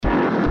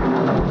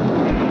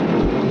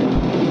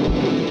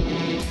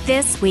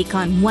This week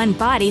on One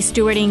Body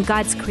Stewarding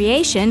God's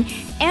Creation,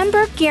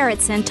 Amber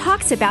Garrettson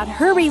talks about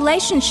her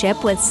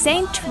relationship with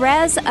Saint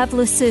Therese of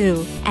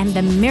Lisieux and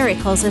the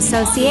miracles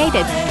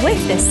associated with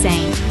this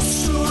saint.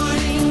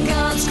 Stewarding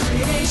God's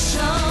creation.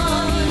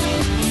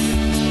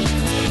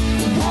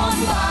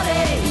 One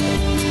body.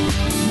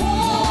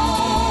 One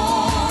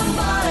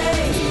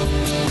body.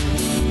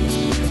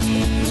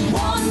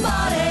 One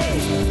body.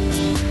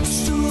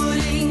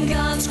 Stewarding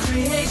God's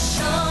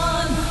creation.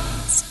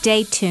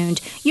 Stay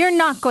tuned. You're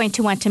not going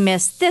to want to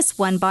miss this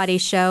One Body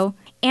show.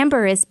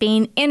 Amber is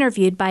being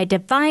interviewed by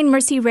Divine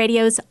Mercy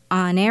Radio's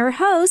on-air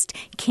host,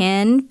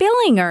 Ken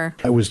Billinger.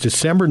 It was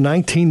December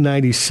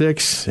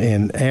 1996,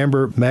 and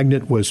Amber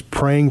Magnet was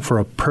praying for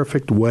a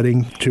perfect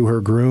wedding to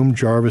her groom,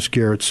 Jarvis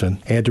Garrettson.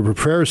 And to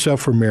prepare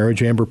herself for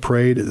marriage, Amber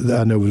prayed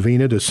a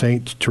novena to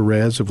St.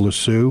 Therese of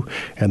Lisieux,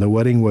 and the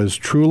wedding was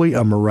truly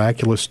a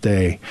miraculous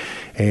day.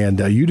 And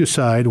you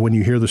decide when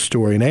you hear the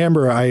story. And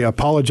Amber, I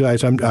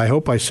apologize. I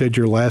hope I said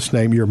your last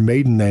name, your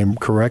maiden name,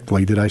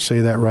 correctly. Did I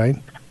say that right?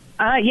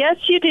 Yes,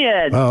 you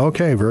did. Oh,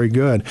 okay. Very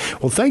good.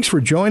 Well, thanks for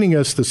joining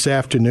us this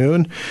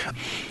afternoon.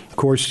 Of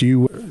course,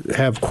 you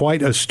have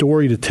quite a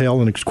story to tell,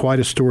 and it's quite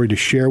a story to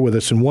share with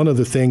us. And one of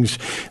the things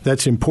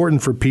that's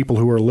important for people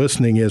who are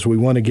listening is we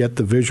want to get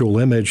the visual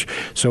image.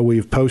 So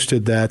we've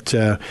posted that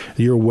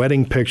your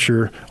wedding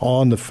picture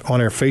on our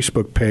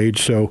Facebook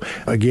page. So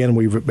again,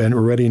 we've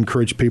already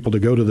encouraged people to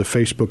go to the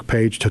Facebook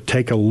page to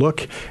take a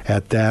look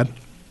at that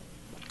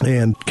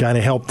and kind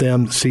of help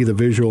them see the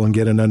visual and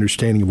get an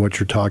understanding of what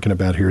you're talking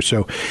about here.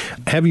 So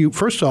have you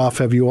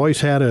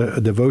always had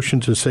a devotion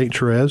to St.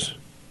 Therese?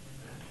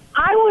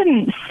 I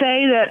wouldn't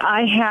say that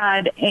I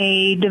had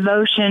a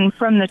devotion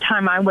from the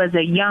time I was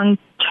a young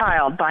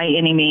child by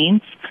any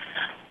means.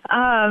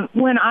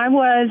 When I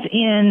was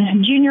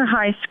in junior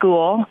high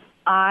school,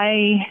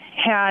 I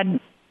had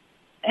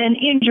an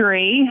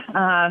injury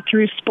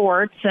through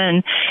sports,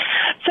 and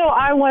so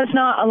I was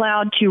not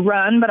allowed to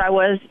run, but I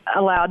was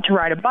allowed to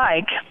ride a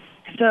bike.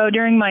 So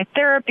during my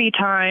therapy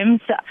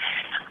times,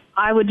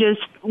 I would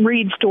just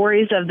read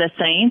stories of the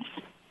saints,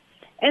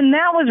 and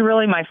that was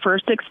really my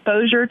first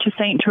exposure to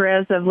St.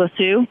 Therese of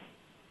Lisieux.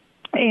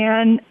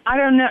 And I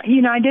don't know,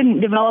 I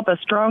didn't develop a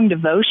strong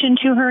devotion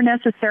to her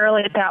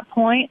necessarily at that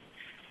point.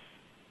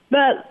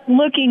 But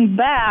looking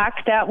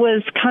back, that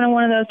was kind of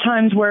one of those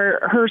times where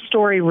her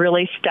story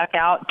really stuck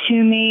out to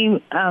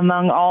me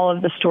among all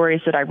of the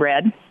stories that I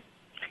read.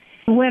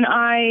 When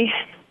I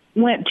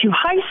went to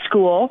high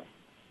school,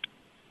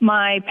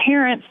 my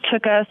parents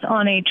took us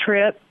on a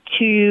trip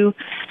to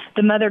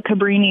the Mother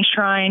Cabrini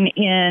Shrine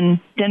in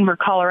Denver,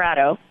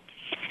 Colorado.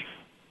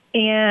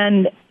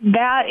 And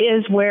that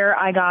is where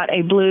I got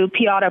a blue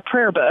Pieta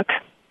prayer book.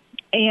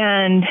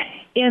 And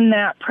in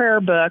that prayer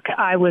book,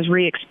 I was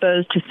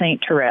re-exposed to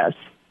St. Therese.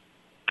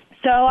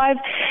 So I've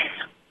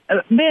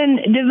been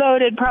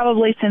devoted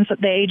probably since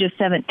the age of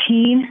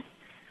 17,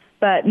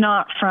 but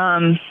not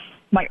from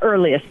my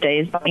earliest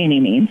days by any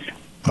means.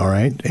 All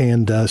right.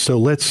 And so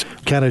let's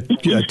kind of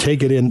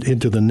take it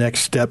into the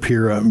next step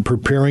here.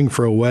 Preparing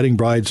for a wedding.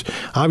 Brides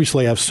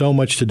obviously have so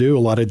much to do, a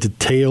lot of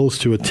details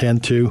to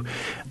attend to.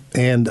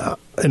 And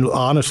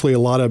honestly, a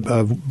lot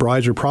of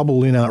brides are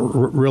probably not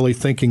really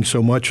thinking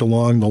so much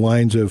along the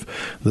lines of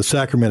the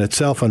sacrament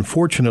itself.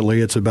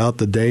 Unfortunately, it's about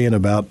the day and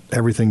about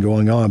everything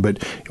going on.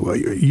 But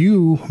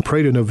you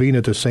prayed a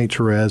novena to St.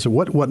 Therese.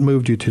 What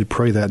moved you to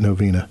pray that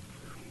novena?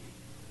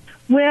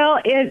 Well,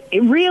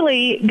 it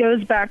really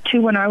goes back to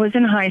when I was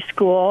in high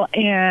school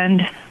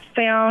and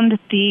found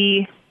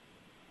the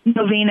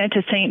novena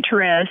to St.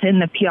 Therese in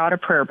the Pieta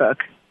prayer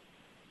book.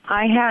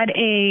 I had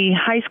a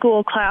high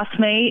school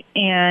classmate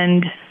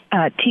and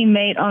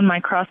teammate on my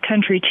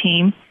cross-country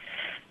team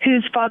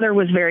whose father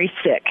was very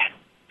sick.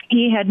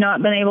 He had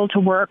not been able to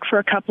work for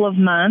a couple of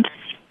months.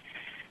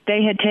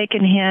 They had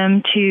taken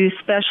him to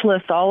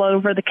specialists all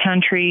over the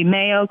country,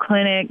 Mayo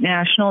Clinic,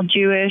 National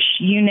Jewish,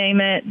 you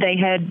name it. They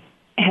had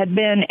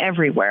been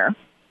everywhere.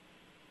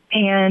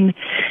 And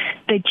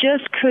they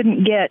just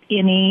couldn't get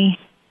any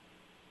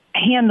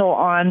handle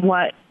on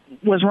what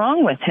was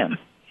wrong with him.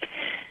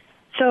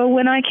 So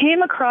when I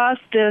came across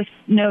this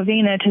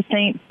novena to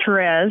St.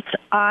 Therese,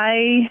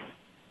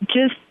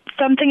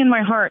 something in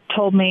my heart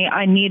told me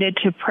I needed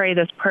to pray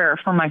this prayer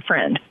for my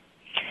friend.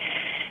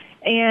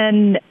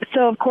 And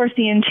so, of course,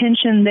 the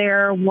intention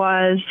there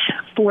was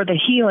for the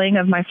healing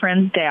of my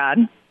friend's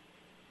dad.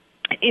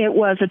 It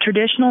was a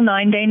traditional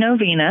 9-day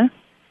novena.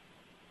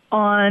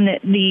 On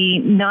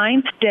the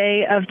 9th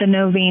day of the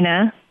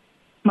novena,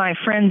 my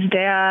friend's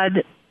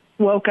dad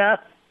woke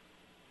up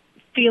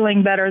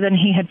feeling better than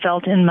he had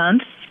felt in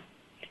months.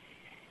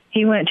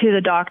 He went to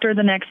the doctor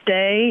the next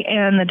day,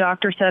 and the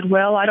doctor said,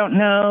 well, I don't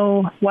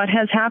know what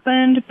has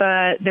happened,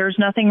 but there's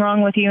nothing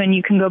wrong with you, and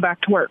you can go back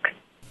to work.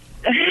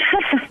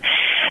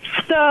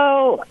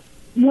 So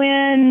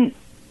when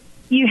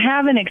you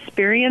have an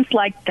experience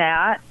like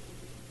that,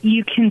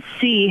 you can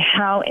see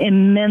how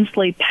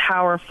immensely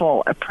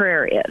powerful a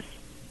prayer is.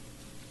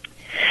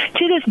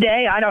 To this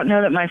day, I don't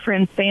know that my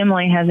friend's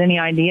family has any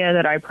idea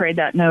that I prayed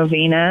that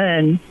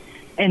novena,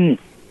 and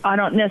I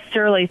don't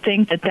necessarily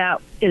think that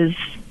that is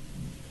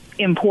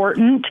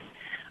important.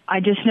 I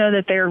just know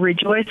that they're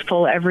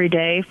rejoiceful every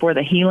day for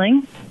the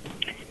healing.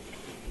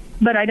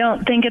 But I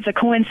don't think it's a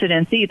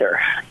coincidence either.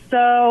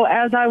 So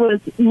as I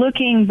was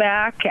looking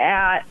back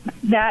at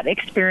that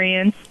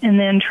experience and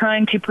then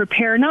trying to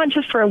prepare not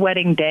just for a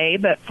wedding day,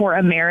 but for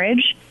a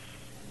marriage,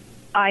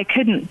 I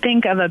couldn't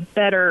think of a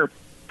better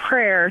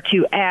prayer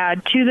to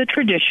add to the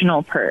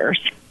traditional prayers.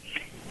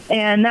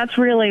 And that's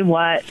really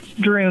what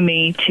drew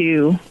me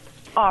to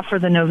offer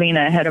the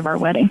novena ahead of our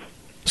wedding.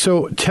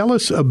 So tell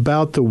us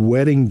about the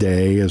wedding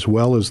day as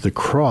well as the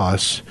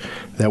cross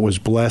that was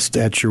blessed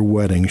at your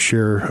wedding.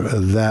 Share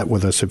that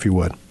with us if you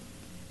would.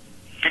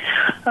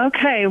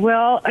 Okay,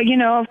 well,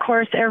 of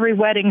course, every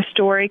wedding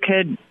story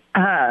could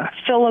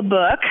fill a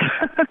book,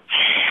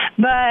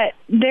 but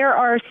there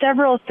are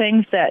several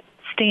things that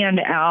stand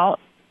out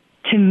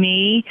to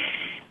me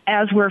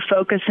as we're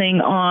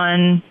focusing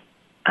on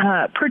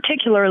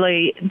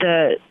particularly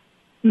the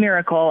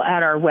miracle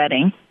at our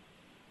wedding.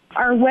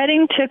 Our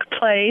wedding took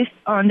place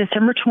on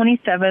December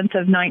 27th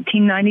of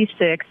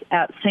 1996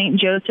 at St.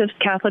 Joseph's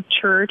Catholic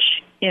Church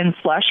in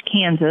Flush,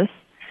 Kansas.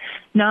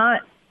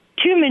 Not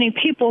too many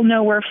people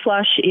know where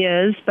Flush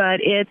is, but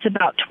it's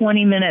about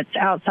 20 minutes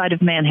outside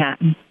of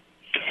Manhattan.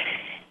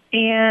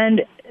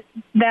 And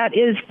that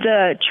is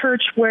the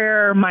church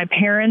where my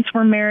parents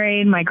were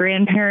married, my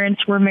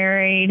grandparents were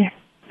married,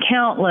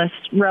 countless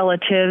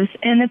relatives,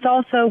 and it's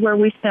also where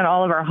we spent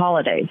all of our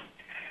holidays.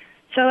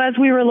 So as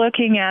we were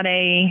looking at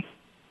a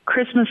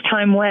Christmas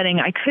time wedding,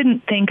 I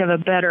couldn't think of a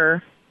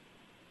better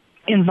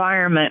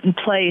environment and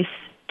place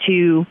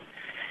to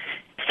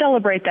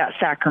celebrate that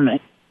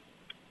sacrament.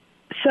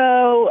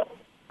 So,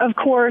 of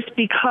course,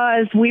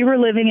 because we were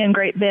living in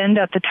Great Bend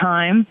at the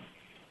time,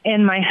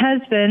 and my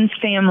husband's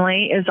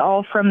family is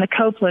all from the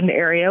Copeland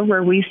area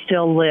where we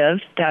still live.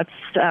 That's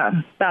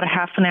about a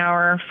half an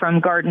hour from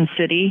Garden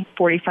City,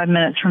 45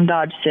 minutes from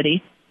Dodge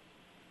City.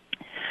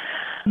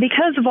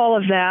 Because of all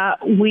of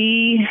that,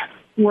 we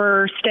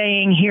were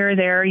staying here or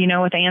there,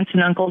 with aunts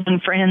and uncles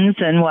and friends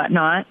and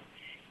whatnot.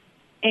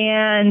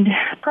 And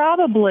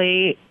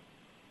probably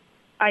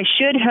I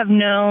should have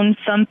known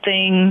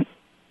something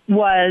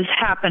was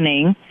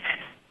happening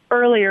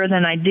earlier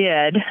than I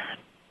did.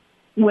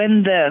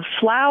 When the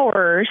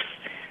flowers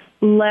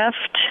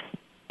left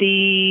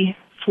the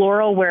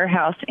floral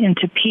warehouse in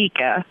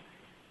Topeka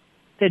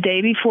the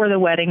day before the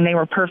wedding, they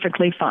were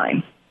perfectly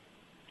fine.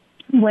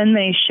 When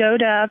they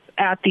showed up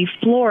at the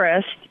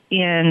florist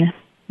in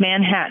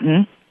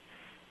Manhattan,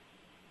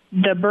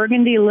 the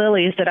burgundy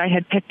lilies that I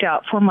had picked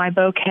out for my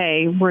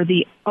bouquet were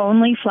the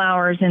only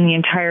flowers in the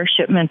entire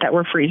shipment that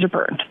were freezer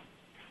burned.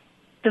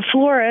 The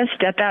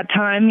florist at that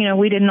time,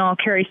 we didn't all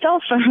carry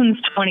cell phones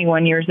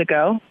 21 years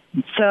ago,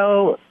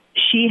 so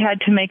she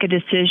had to make a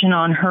decision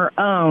on her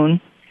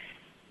own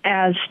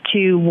as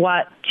to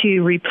what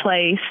to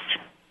replace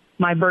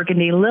my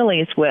burgundy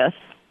lilies with,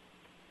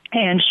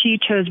 and she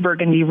chose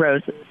burgundy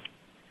roses.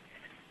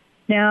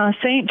 Now,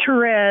 St.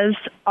 Therese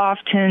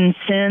often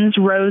sends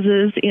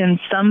roses in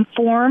some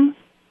form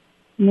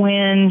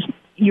when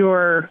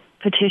your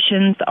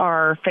petitions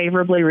are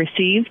favorably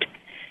received.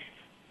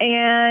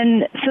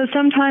 And so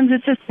sometimes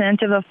it's a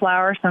scent of a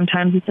flower,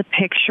 sometimes it's a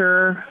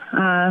picture.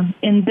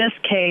 In this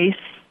case,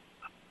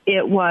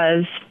 it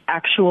was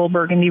actual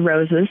burgundy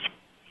roses.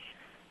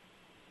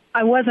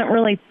 I wasn't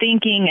really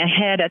thinking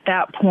ahead at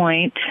that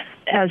point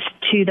as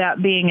to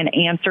that being an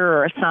answer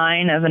or a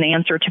sign of an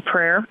answer to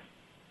prayer.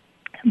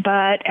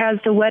 But as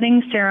the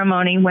wedding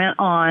ceremony went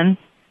on,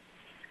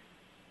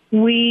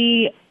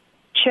 we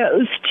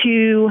chose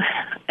to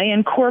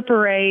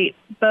incorporate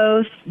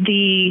both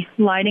the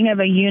lighting of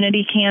a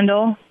unity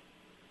candle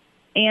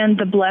and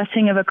the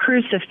blessing of a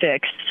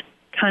crucifix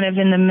kind of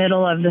in the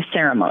middle of the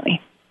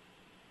ceremony.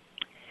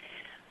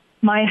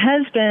 My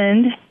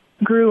husband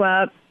grew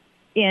up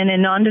in a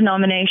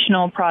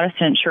non-denominational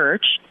Protestant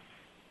church,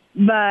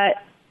 but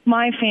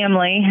my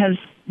family has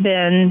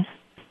been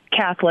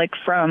Catholic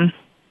from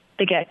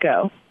the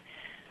get-go.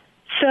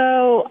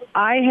 So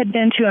I had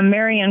been to a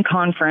Marian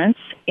conference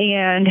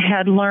and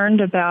had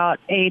learned about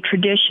a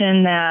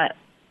tradition that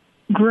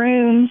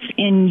grooms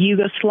in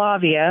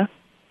Yugoslavia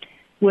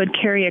would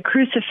carry a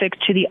crucifix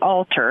to the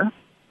altar,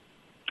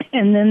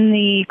 and then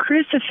the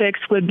crucifix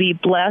would be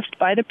blessed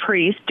by the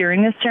priest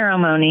during the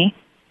ceremony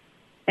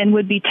and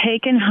would be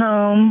taken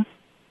home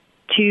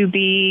to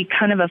be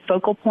kind of a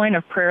focal point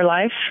of prayer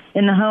life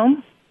in the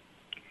home.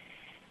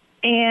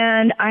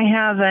 And I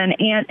have an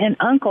aunt and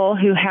uncle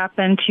who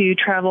happened to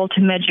travel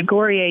to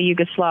Medjugorje,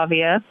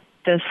 Yugoslavia,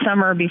 the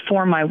summer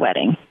before my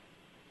wedding.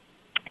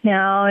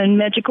 Now, in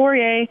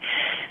Medjugorje,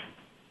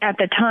 at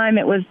the time,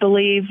 it was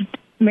believed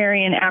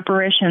Marian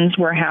apparitions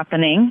were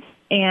happening,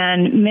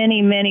 and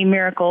many, many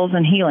miracles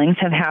and healings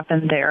have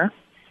happened there.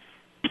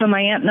 So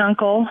my aunt and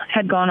uncle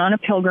had gone on a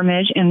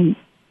pilgrimage, and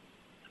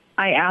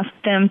I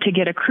asked them to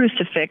get a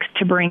crucifix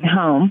to bring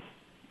home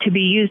to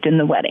be used in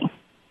the wedding.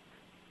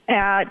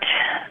 At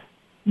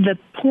the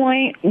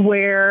point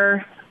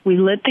where we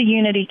lit the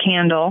unity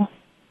candle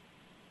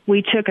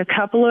We took a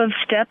couple of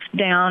steps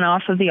down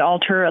off of the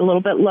altar, a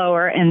little bit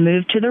lower, and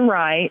moved to the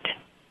right.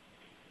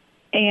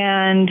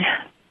 And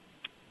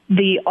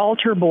the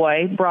altar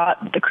boy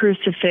brought the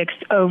crucifix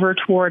over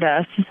toward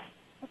us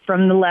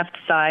from the left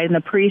side, and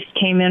the priest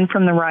came in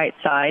from the right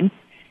side.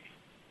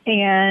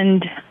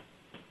 And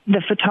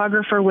the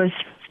photographer was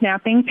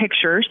snapping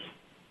pictures.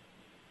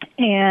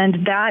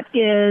 And that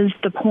is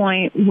the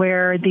point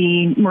where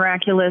the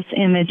miraculous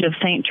image of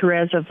St.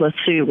 Therese of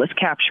Lisieux was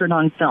captured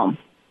on film.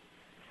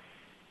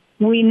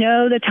 We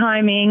know the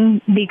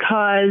timing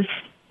because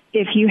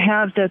if you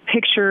have the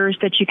pictures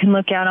that you can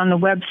look at on the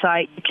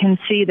website, you can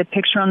see the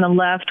picture on the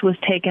left was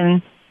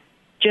taken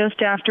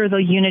just after the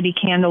unity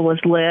candle was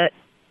lit.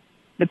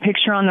 The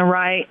picture on the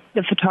right,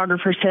 the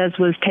photographer says,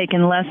 was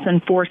taken less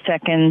than 4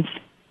 seconds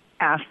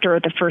after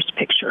the first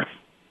picture.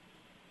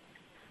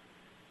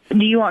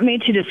 Do you want me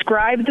to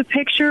describe the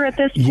picture at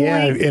this point?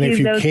 Yeah, and if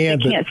you can,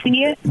 can't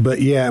see it?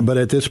 But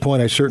at this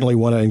point, I certainly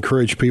want to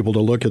encourage people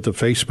to look at the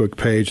Facebook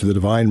page, the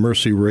Divine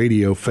Mercy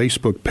Radio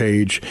Facebook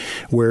page,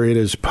 where it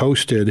is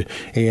posted.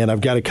 And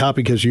I've got a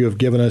copy because you have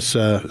given us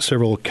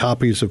several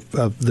copies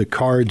of the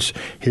cards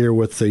here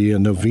with the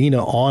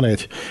novena on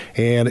it,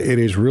 and it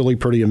is really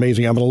pretty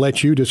amazing. I'm going to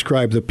let you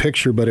describe the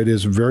picture, but it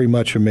is very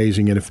much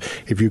amazing. And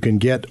if you can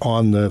get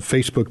on the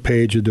Facebook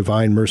page of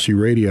Divine Mercy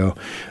Radio,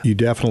 you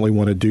definitely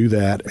want to do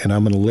that. And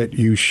I'm going to let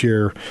you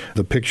share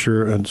the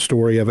picture and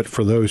story of it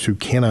for those who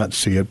cannot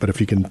see it. But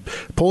if you can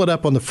pull it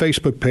up on the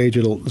Facebook page,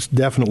 it'll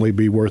definitely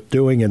be worth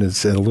doing, and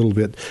it's a little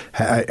bit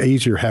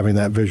easier having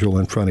that visual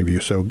in front of you.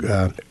 So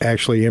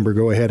actually, Amber,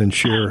 go ahead and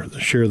share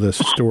the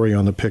story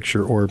on the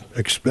picture or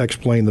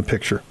explain the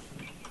picture.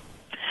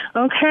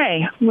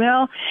 Okay.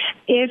 Well,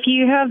 if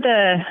you have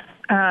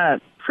the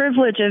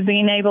privilege of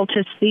being able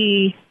to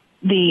see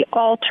the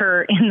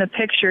altar in the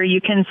picture,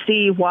 you can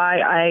see why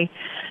I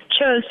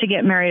chose to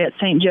get married at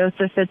St.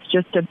 Joseph. It's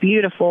just a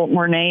beautiful,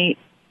 ornate,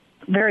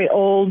 very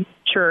old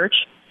church.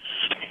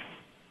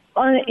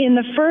 In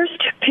the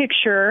first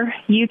picture,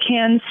 you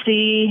can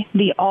see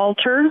the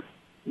altar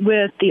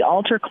with the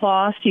altar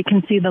cloth. You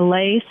can see the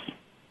lace.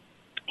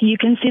 You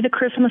can see the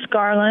Christmas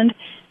garland.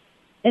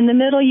 In the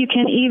middle, you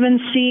can even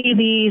see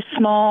the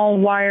small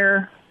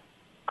wire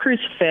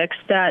crucifix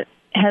that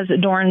has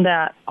adorned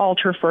that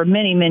altar for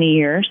many, many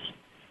years.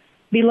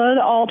 Below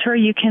the altar,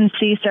 you can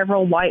see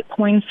several white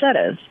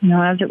poinsettias.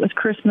 As it was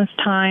Christmas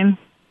time,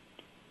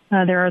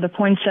 there are the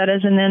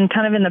poinsettias, and then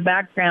kind of in the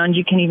background,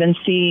 you can even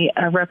see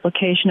a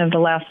replication of the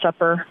Last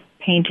Supper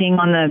painting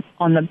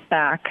on the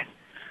back.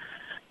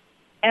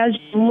 As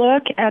you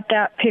look at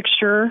that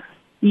picture,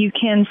 you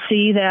can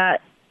see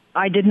that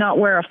I did not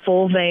wear a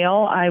full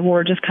veil. I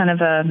wore just kind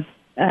of a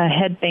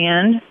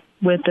headband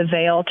with the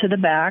veil to the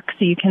back,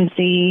 so you can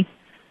see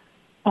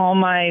all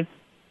my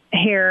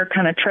hair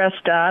kind of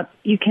trussed up.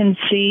 You can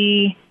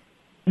see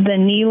the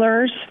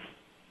kneelers.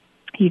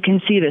 You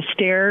can see the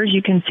stairs.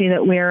 You can see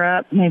that we're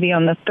up maybe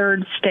on the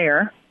third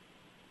stair.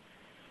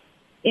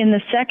 In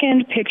the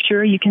second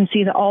picture, you can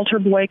see the altar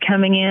boy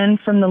coming in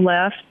from the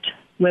left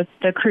with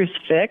the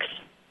crucifix,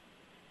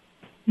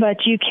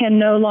 but you can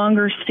no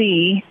longer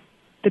see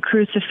the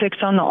crucifix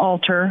on the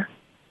altar.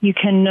 You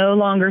can no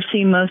longer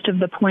see most of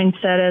the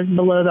poinsettias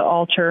below the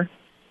altar.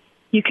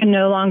 You can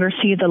no longer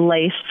see the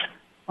lace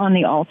on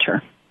the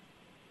altar.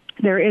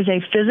 There is a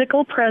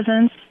physical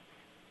presence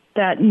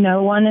that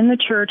no one in the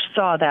church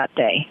saw that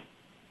day.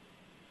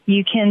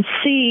 You can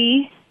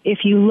see, if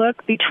you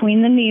look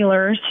between the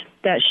kneelers,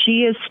 that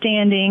she is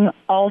standing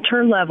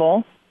altar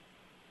level,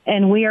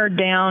 and we are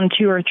down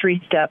 2 or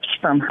 3 steps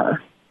from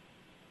her.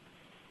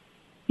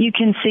 You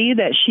can see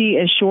that she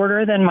is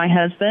shorter than my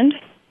husband,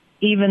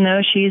 even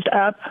though she's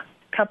up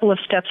a couple of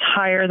steps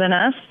higher than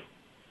us.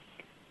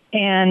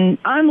 And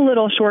I'm a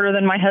little shorter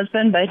than my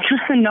husband, but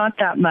not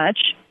that much.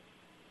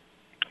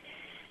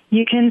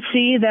 You can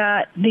see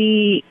that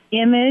the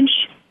image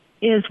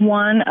is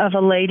one of a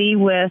lady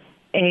with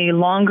a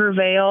longer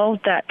veil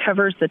that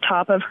covers the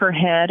top of her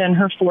head and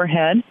her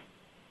forehead.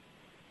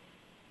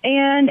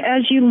 And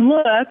as you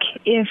look,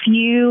 if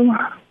you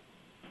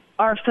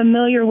are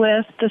familiar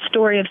with the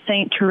story of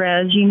St.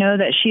 Therese, you know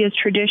that she is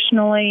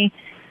traditionally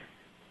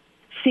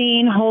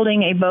seen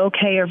holding a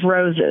bouquet of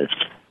roses.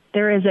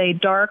 There is a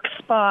dark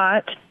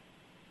spot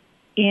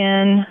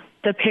in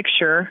the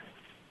picture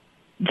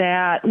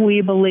that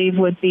we believe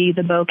would be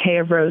the bouquet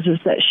of roses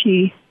that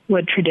she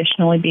would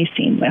traditionally be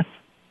seen with.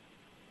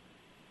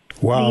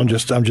 Wow, I'm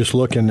just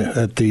looking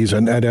at these,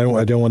 and I don't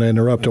want to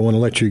interrupt. I want to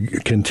let you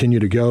continue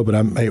to go, but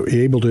I'm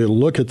able to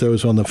look at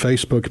those on the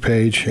Facebook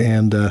page,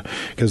 and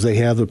because they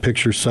have the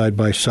pictures side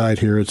by side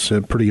here, it's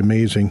pretty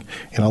amazing.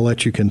 And I'll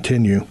let you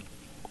continue.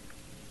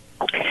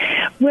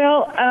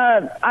 Well,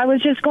 I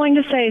was just going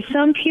to say,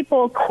 some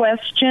people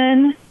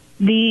question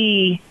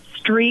the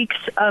streaks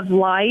of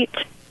light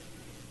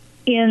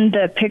in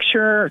the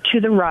picture to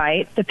the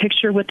right, the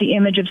picture with the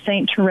image of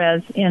St.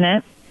 Therese in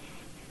it.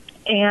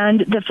 And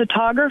the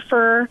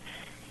photographer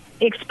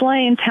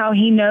explains how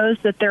he knows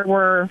that there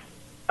were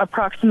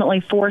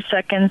approximately 4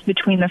 seconds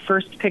between the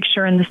first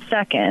picture and the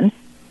second.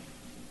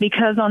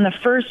 because on the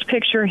first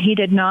picture he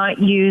did not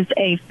use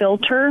a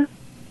filter,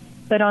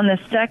 but on the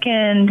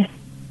second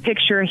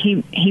picture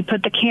he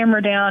put the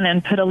camera down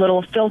and put a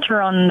little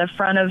filter on the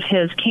front of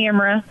his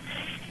camera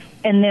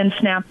and then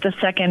snapped the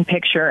second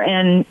picture.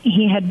 And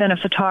he had been a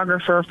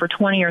photographer for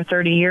 20 or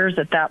 30 years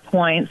at that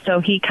point, so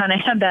he kind of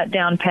had that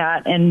down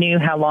pat and knew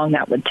how long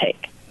that would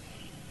take.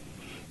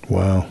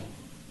 Wow.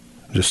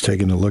 Just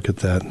taking a look at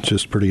that. It's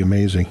just pretty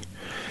amazing.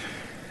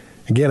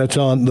 Again, it's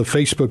on the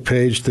Facebook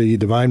page, the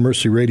Divine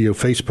Mercy Radio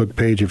Facebook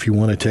page. If you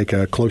want to take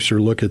a closer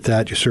look at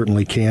that, you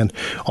certainly can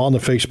on the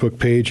Facebook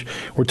page.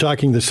 We're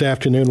talking this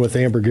afternoon with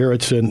Amber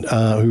Gerritsen,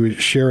 who is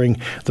sharing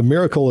the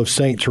miracle of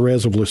St.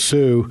 Therese of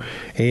Lisieux.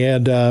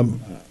 And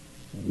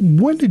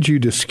when did you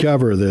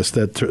discover this,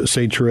 that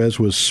St. Therese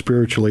was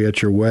spiritually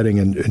at your wedding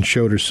and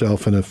showed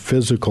herself in a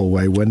physical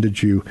way? When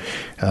did you,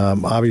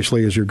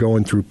 obviously, as you're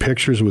going through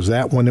pictures, was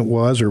that when it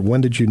was, or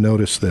when did you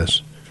notice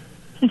this?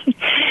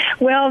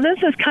 Well, this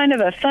is kind of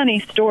a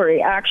funny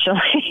story,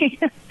 actually.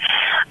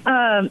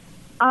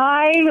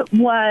 I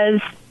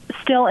was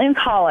still in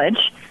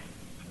college,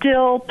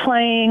 still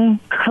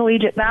playing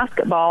collegiate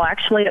basketball,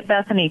 actually at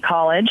Bethany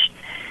College.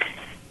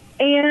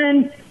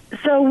 And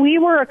so we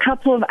were a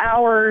couple of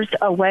hours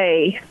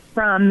away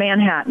from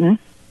Manhattan.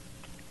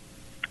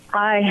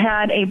 I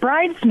had a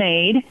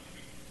bridesmaid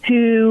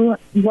who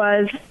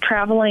was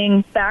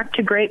traveling back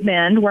to Great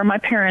Bend, where my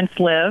parents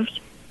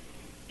lived,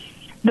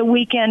 the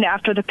weekend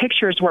after the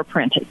pictures were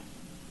printed.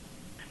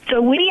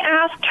 So we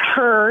asked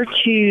her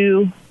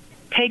to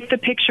take the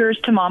pictures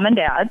to Mom and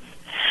Dad's.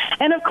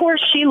 And of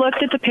course, she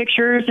looked at the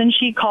pictures and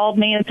she called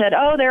me and said,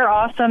 "Oh, they're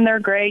awesome.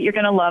 They're great. You're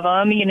going to love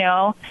them." You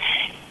know,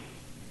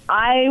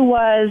 I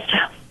was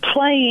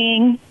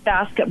playing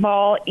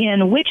basketball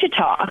in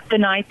Wichita the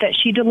night that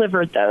she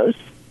delivered those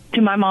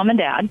to my mom and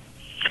dad.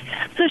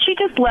 So she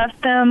just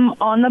left them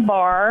on the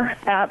bar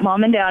at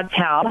Mom and Dad's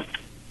house.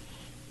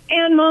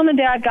 And Mom and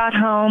Dad got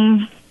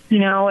home, you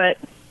know, at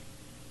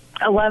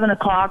 11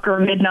 o'clock or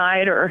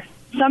midnight or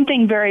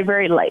something very,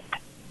 very late.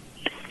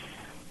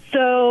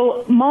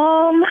 So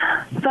Mom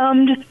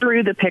thumbed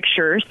through the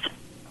pictures,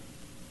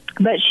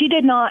 but she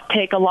did not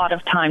take a lot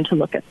of time to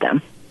look at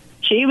them.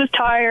 She was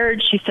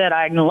tired. She said,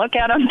 "I can look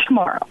at them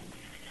tomorrow."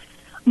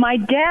 My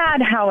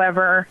dad,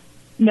 however,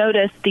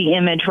 noticed the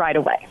image right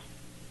away.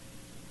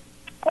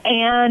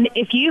 And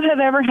if you have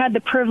ever had the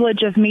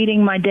privilege of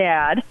meeting my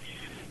dad,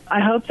 I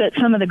hope that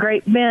some of the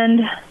Great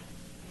Bend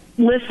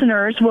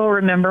listeners will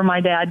remember my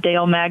dad,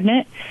 Dale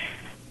Magnet.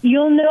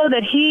 You'll know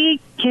that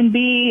he can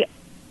be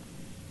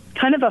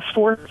kind of a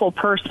forceful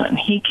person.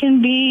 He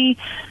can be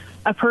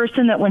a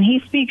person that when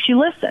he speaks, you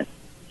listen.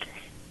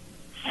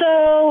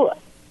 So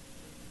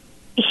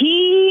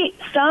he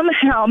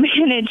somehow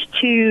managed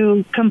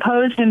to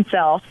compose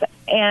himself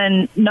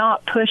and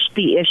not push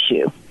the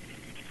issue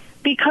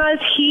because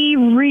he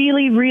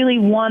really, really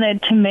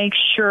wanted to make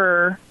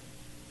sure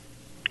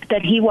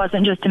that he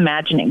wasn't just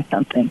imagining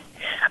something.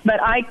 But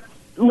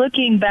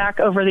looking back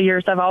over the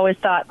years, I've always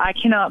thought, I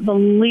cannot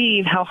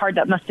believe how hard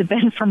that must have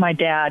been for my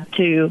dad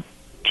to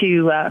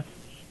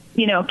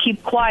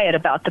keep quiet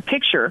about the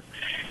picture.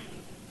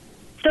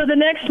 So the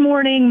next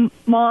morning,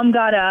 Mom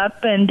got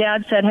up and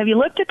Dad said, "Have you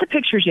looked at the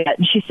pictures yet?"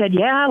 And she said,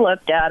 "Yeah, I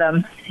looked at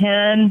them."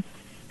 And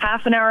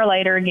half an hour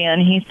later again,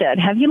 he said,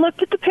 "Have you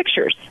looked at the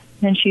pictures?"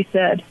 And she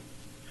said,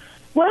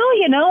 "Well,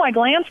 I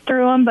glanced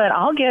through them, but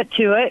I'll get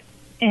to it."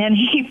 And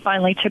he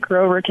finally took her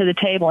over to the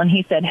table and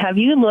he said, "Have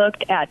you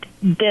looked at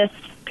this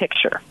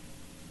picture?"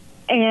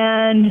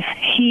 And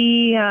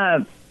he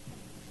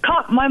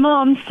caught my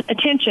mom's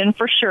attention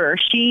for sure.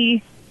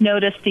 She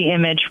noticed the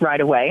image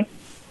right away.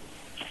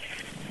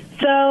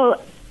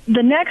 So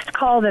the next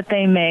call that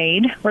they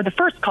made, or the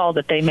first call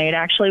that they made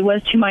actually,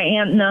 was to my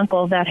aunt and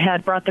uncle that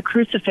had brought the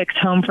crucifix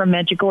home from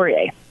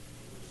Medjugorje.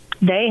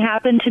 They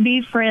happened to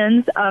be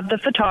friends of the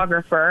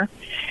photographer,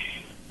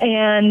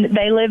 and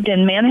they lived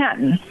in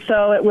Manhattan.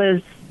 So it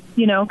was,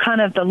 kind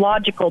of the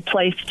logical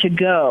place to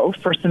go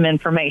for some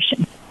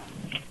information.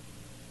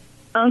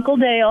 Uncle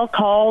Dale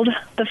called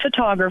the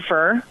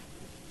photographer,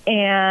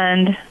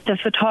 and the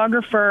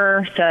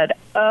photographer said,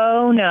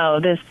 "Oh, no,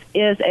 this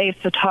is a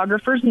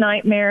photographer's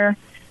nightmare.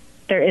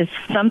 There is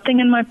something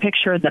in my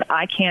picture that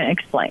I can't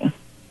explain."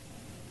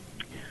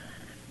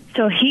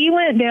 So he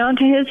went down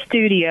to his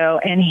studio,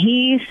 and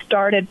he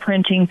started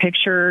printing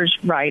pictures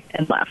right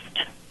and left.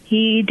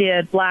 He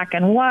did black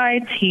and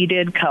whites. He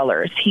did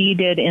colors. He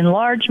did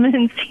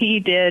enlargements. He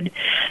did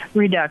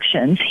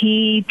reductions.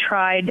 He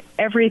tried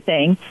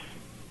everything,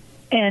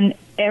 and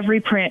every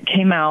print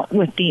came out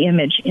with the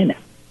image in it.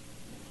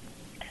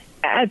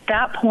 At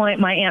that point,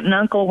 my aunt and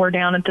uncle were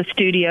down at the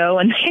studio,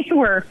 and they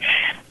were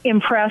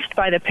impressed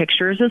by the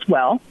pictures as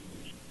well.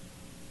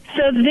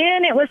 So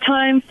then it was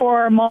time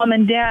for Mom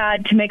and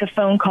Dad to make a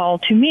phone call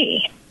to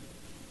me.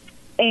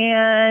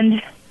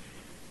 And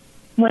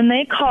when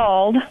they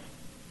called,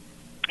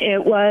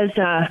 it was,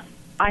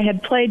 I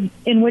had played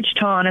in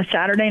Wichita on a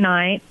Saturday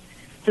night,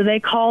 so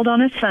they called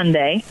on a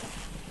Sunday.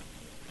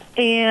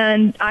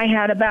 And I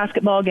had a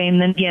basketball game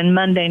then again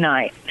Monday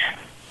night.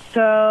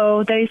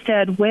 So they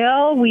said,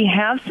 well, we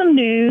have some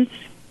news.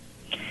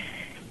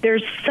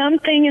 There's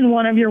something in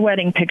one of your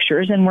wedding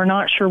pictures, and we're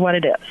not sure what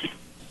it is.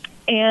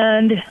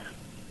 And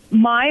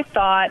my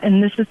thought,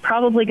 and this is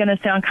probably going to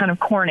sound kind of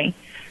corny,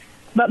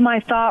 but my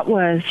thought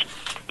was,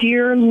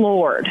 dear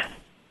Lord,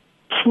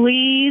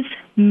 please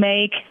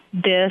make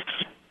this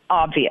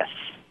obvious.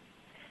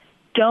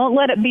 Don't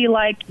let it be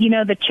like,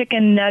 the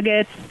chicken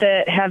nuggets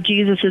that have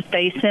Jesus'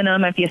 face in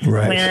them if you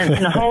squint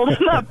and hold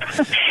them up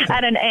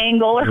at an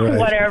angle or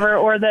whatever,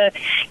 or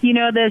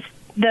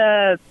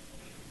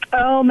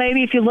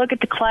maybe if you look at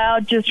the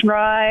cloud just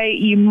right,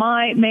 you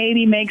might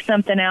maybe make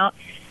something out.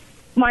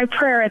 My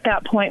prayer at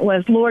that point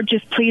was, Lord,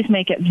 just please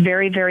make it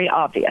very, very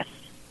obvious.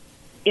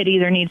 It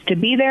either needs to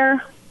be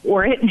there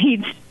or it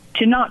needs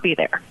to not be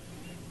there.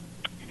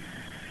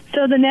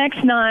 So the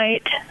next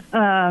night,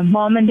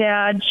 Mom and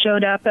Dad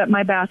showed up at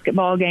my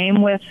basketball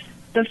game with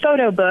the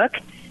photo book,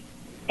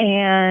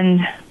 and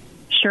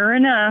sure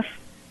enough,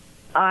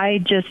 I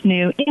just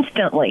knew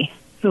instantly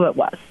who it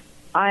was.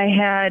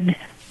 I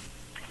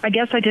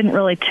guess I didn't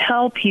really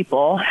tell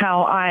people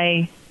how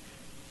I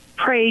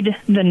prayed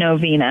the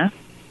novena,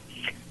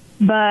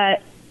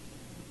 but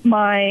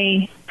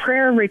my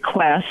prayer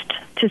request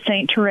to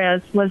St.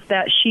 Therese was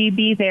that she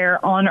be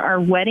there on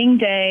our wedding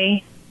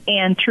day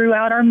and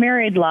throughout our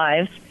married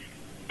lives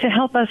to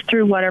help us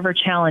through whatever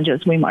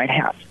challenges we might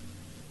have.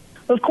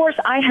 Of course,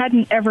 I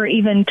hadn't ever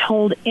even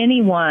told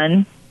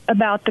anyone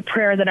about the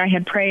prayer that I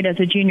had prayed as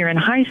a junior in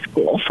high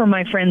school for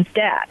my friend's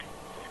dad.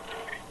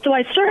 So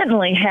I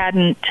certainly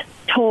hadn't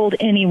told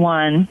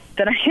anyone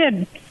that I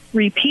had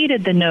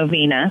repeated the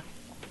novena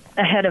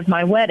ahead of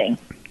my wedding.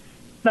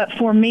 But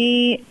for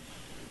me,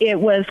 it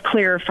was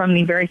clear from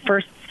the very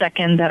first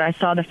second that I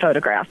saw the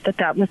photograph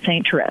that was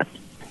St. Therese.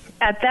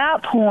 At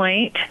that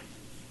point,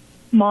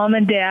 Mom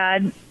and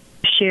Dad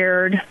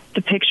shared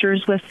the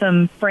pictures with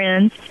some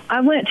friends. I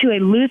went to a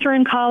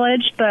Lutheran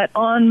college, but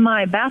on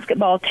my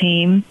basketball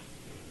team,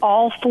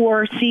 all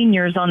 4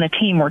 seniors on the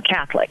team were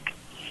Catholic.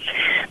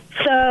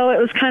 So it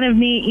was kind of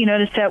neat,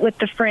 to sit with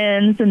the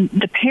friends, and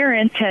the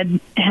parents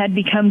had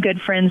become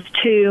good friends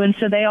too, and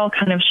so they all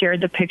kind of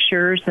shared the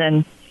pictures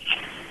and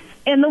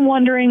the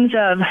wonderings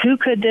of who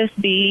could this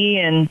be,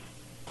 and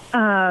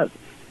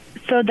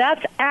so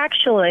that's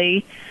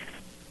actually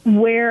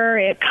where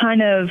it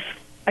kind of,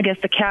 I guess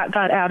the cat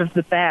got out of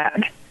the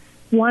bag.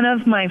 One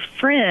of my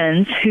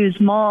friends, whose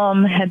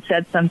mom had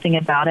said something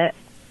about it,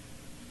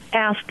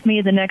 asked me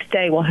the next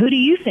day, well, who do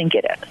you think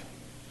it is?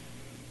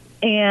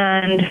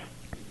 And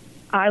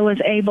I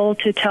was able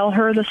to tell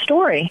her the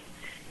story.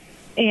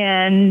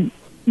 And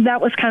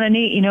that was kind of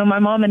neat. My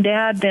mom and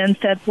dad then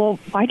said, well,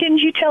 why didn't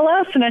you tell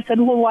us? And I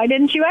said, well, why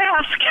didn't you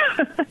ask?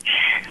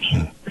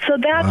 So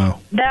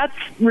that's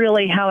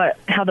really how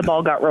the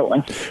ball got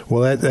rolling.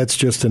 Well, that's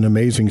just an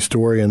amazing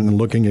story, and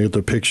looking at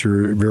the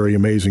picture, very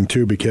amazing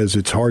too, because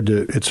it's hard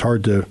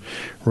to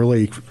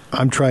really.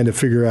 I'm trying to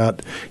figure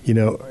out,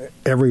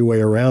 every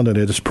way around it.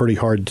 It's pretty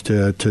hard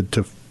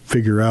to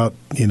figure out,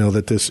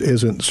 that this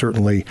isn't,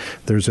 certainly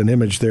there's an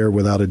image there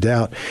without a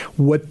doubt.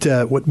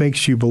 What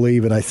makes you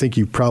believe, and I think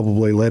you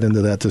probably led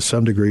into that to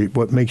some degree,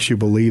 what makes you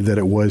believe that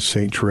it was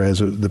St. Therese?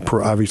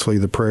 Obviously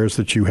the prayers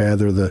that you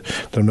had, or the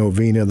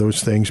novena,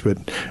 those things, but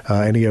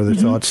any other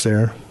thoughts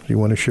there you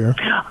want to share?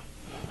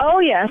 Oh,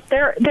 yes.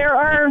 There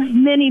are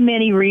many,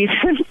 many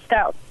reasons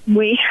that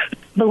we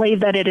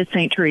believe that it is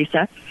St.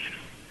 Teresa.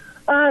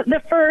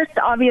 The first,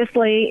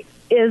 obviously,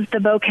 is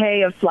the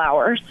bouquet of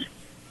flowers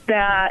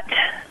that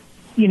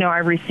I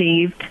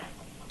received.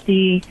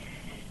 The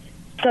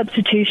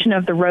substitution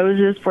of the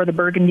roses for the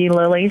burgundy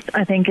lilies,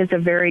 I think, is a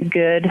very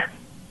good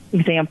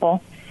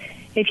example.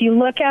 If you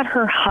look at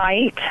her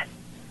height,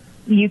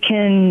 you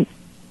can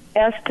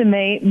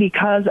estimate,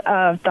 because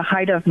of the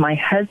height of my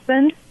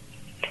husband,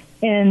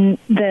 and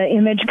the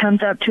image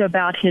comes up to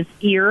about his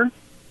ear,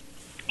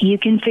 you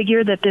can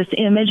figure that this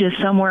image is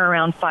somewhere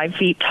around 5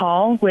 feet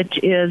tall, which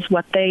is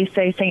what they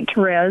say St.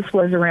 Therese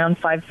was, around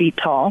 5 feet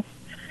tall.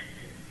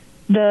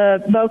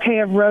 The bouquet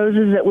of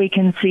roses that we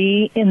can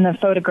see in the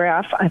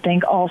photograph, I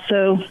think,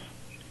 also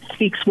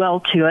speaks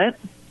well to it.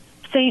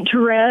 St.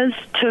 Therese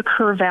took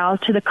her vows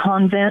to the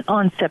convent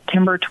on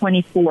September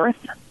 24th,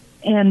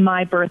 and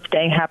my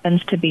birthday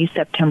happens to be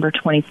September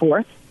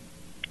 24th.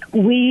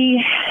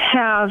 We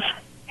have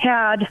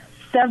had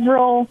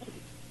several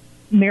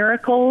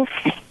miracles,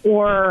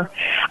 or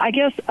I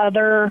guess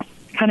other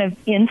kind of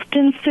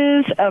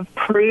instances of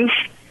proof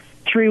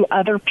through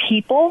other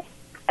people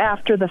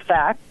after the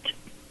fact.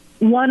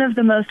 One of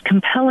the most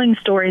compelling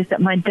stories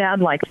that my dad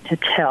likes to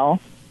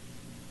tell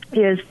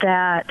is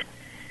that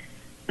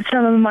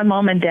some of my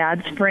mom and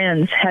dad's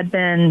friends had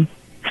been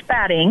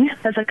spatting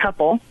as a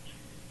couple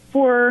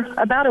for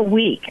about a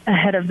week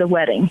ahead of the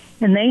wedding,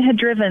 and they had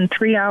driven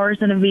 3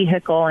 hours in a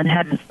vehicle and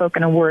hadn't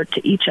spoken a word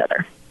to each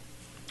other.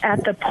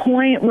 At the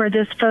point where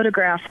this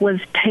photograph was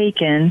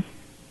taken,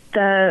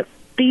 the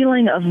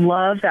feeling of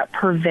love that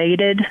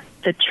pervaded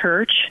the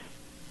church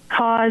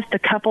caused the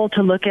couple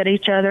to look at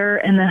each other,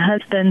 and the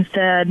husband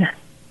said,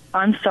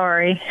 "I'm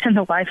sorry," and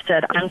the wife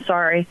said, "I'm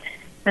sorry,"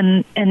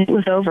 and it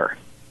was over.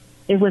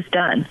 It was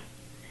done.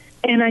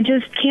 And I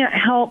just can't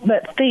help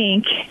but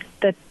think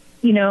that,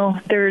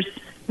 there's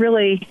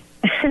really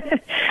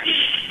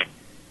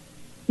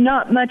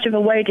not much of a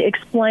way to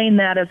explain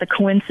that as a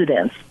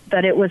coincidence,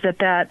 that it was at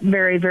that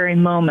very, very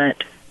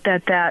moment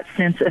that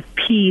sense of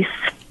peace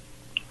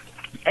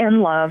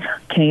and love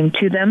came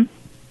to them.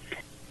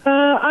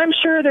 I'm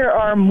sure there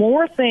are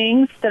more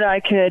things that I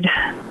could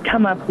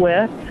come up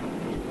with,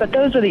 but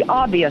those are the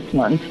obvious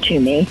ones to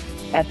me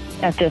at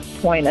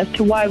this point as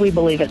to why we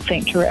believe it's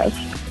St. Therese.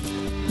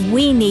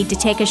 We need to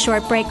take a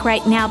short break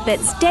right now, but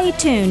stay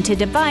tuned to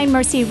Divine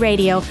Mercy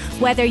Radio.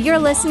 Whether you're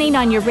listening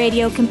on your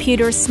radio,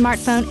 computer,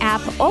 smartphone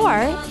app, or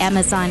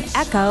Amazon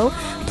Echo,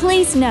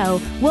 please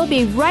know we'll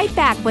be right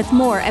back with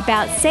more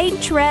about St.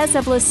 Therese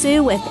of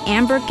Lisieux with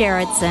Amber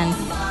Garretson.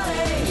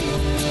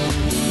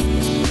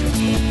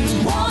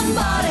 One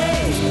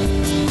body,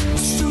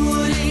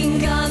 stewarding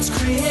God's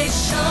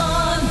creation.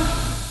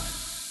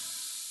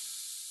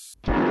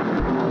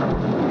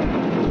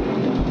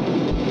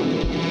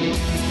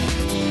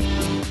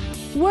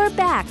 We're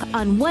back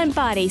on One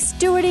Body,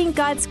 Stewarding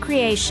God's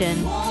Creation.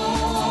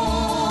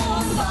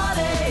 One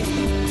body,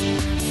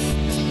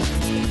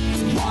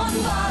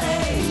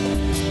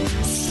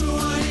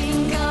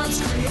 stewarding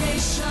God's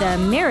creation. The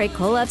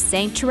Miracle of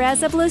St.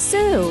 Therese of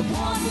Lisieux.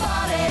 One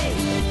body,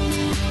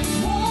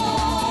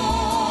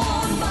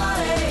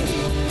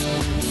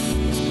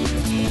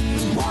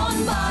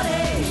 one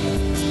body,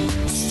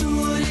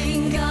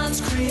 stewarding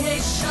God's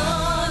creation.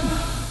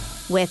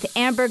 With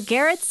Amber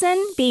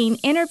Garretson being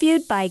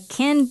interviewed by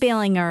Ken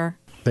Billinger.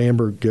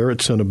 Amber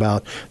Garretson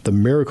about the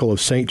miracle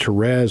of St.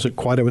 Therese,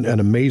 quite an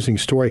amazing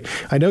story.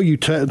 I know you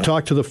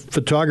talked to the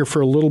photographer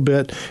a little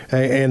bit,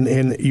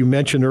 and you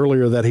mentioned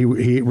earlier that he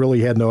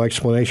really had no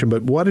explanation,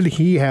 but what did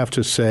he have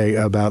to say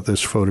about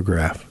this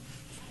photograph?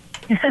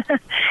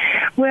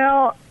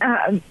 Well,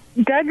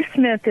 Doug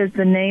Smith is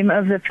the name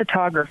of the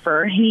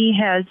photographer. He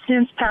has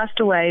since passed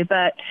away,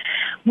 but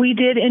we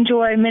did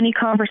enjoy many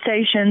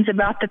conversations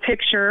about the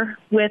picture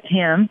with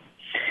him.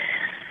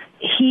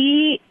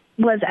 He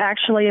was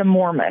actually a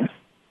Mormon,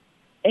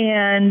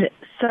 and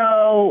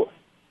so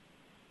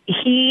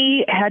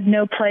he had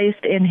no place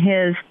in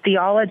his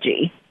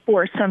theology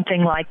for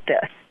something like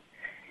this.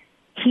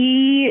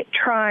 He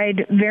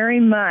tried very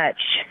much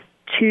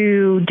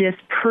to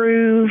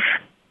disprove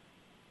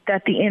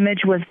that the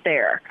image was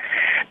there.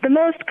 The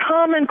most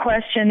common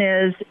question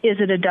is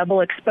it a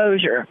double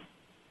exposure?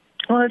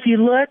 Well, if you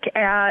look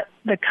at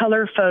the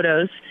color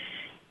photos,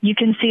 you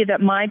can see that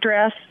my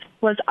dress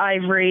was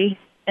ivory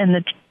and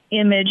the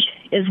image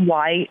is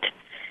white.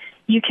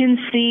 You can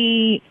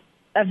see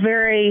a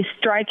very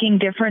striking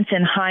difference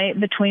in height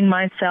between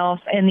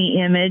myself and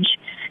the image.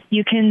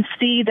 You can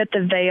see that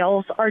the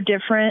veils are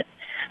different.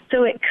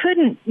 So it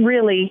couldn't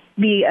really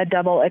be a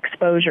double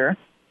exposure.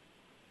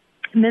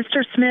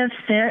 Mr. Smith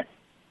sent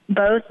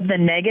both the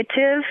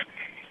negative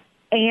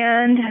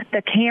and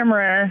the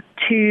camera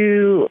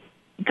to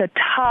the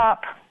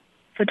top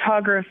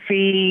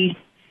photography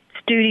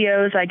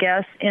studios, I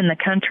guess, in the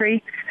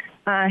country.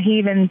 He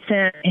even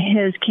sent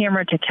his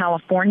camera to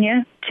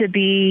California to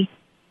be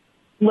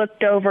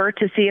looked over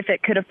to see if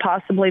it could have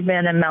possibly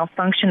been a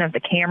malfunction of the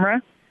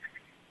camera.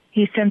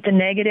 He sent the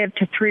negative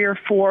to 3 or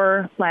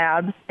 4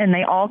 labs, and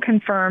they all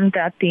confirmed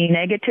that the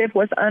negative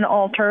was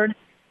unaltered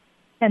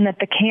and that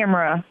the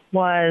camera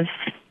was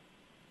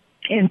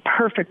in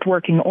perfect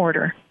working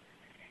order.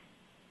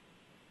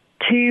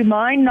 To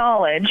my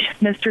knowledge,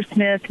 Mr.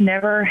 Smith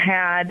never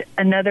had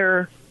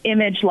another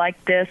image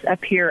like this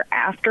appear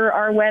after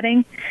our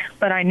wedding,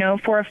 but I know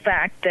for a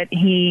fact that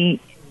he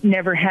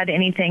never had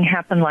anything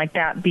happen like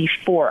that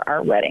before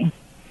our wedding.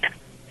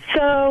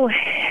 So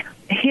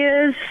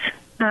his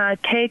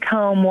take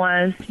home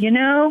was,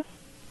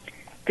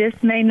 this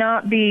may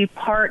not be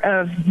part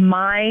of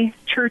my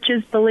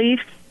church's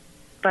beliefs,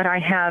 but I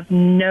have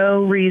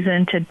no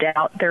reason to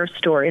doubt their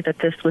story that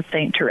this was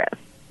St. Therese.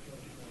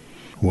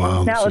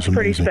 Wow, that was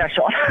pretty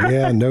special.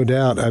 Yeah, no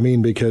doubt. I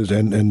mean, because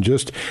and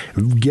just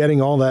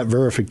getting all that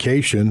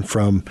verification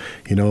from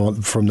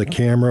from the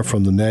camera,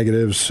 from the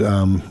negatives,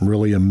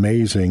 really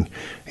amazing.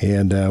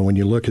 And when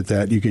you look at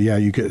that, you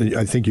could.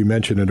 I think you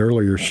mentioned it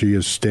earlier. She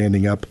is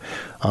standing up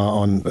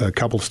on a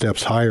couple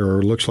steps higher,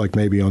 or looks like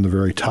maybe on the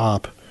very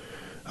top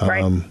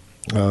of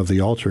the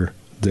altar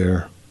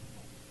there.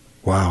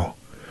 Wow.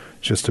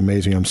 Just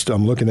amazing.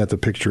 I'm looking at the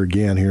picture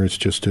again here.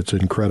 It's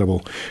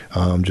incredible.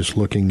 Just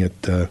looking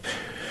at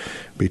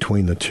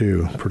between the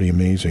two, pretty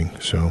amazing.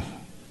 So.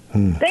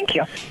 Thank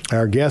you.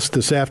 Our guest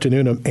this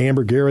afternoon,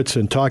 Amber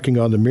Garretson, talking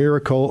on the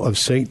miracle of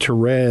St.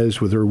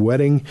 Therese with her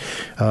wedding.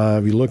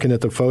 You're looking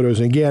at the photos.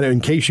 And again,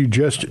 in case you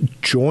just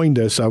joined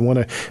us, I want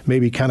to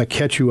maybe kind of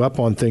catch you up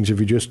on things if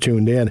you just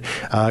tuned in.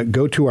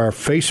 Go to our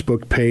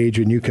Facebook page,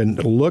 and you can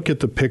look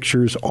at the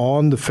pictures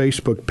on the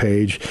Facebook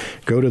page.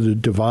 Go to the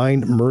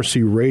Divine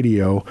Mercy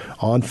Radio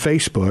on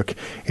Facebook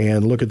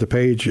and look at the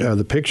page,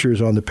 the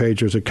pictures on the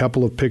page. There's a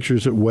couple of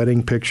pictures,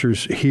 wedding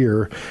pictures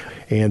here,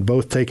 and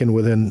both taken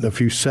within a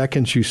few seconds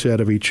seconds, you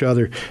said, of each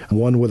other,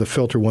 one with a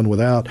filter, one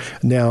without.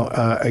 Now,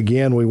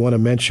 again, we want to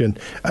mention,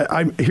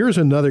 here's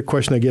another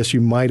question I guess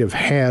you might have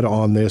had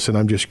on this, and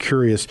I'm just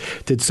curious.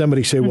 Did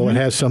somebody say, well, it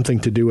has something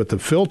to do with the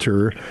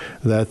filter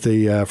that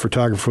the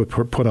photographer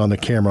put on the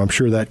camera? I'm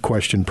sure that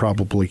question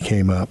probably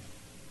came up.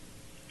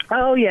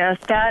 Oh, yes,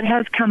 that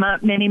has come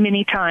up many,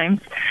 many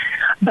times.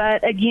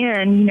 But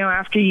again,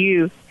 after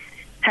you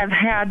have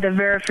had the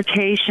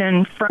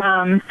verification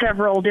from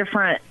several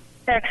different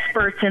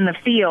experts in the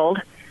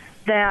field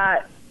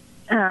that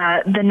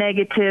the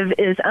negative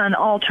is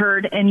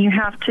unaltered, and you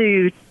have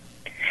to,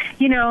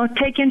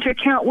 take into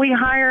account, we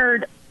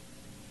hired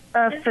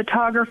a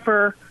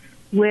photographer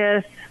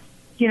with,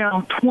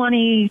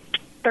 20,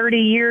 30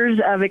 years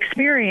of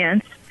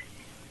experience,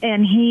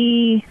 and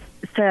he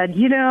said,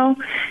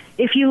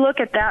 if you look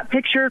at that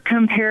picture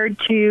compared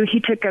to, he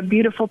took a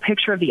beautiful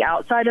picture of the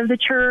outside of the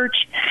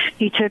church.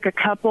 He took a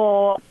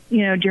couple,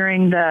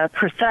 during the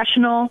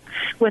processional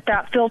with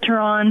that filter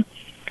on.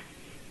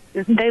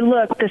 They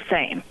look the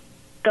same.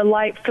 The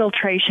light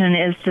filtration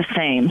is the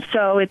same.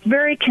 So it's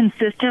very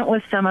consistent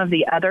with some of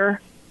the other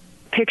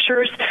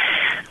pictures.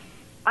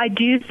 I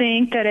do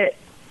think that it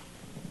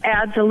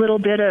adds a little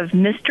bit of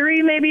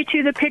mystery maybe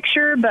to the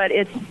picture, but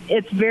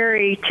it's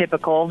very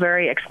typical,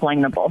 very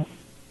explainable.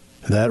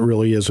 That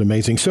really is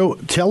amazing. So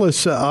tell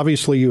us,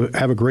 obviously you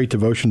have a great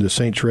devotion to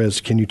St. Therese.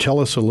 Can you tell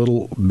us a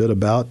little bit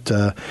about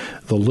the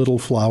Little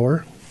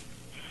Flower?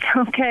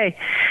 Okay.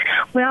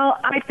 Well,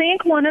 I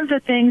think one of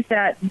the things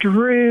that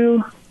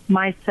drew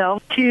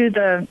myself to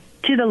the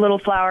Little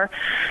Flower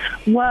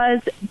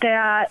was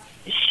that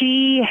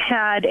she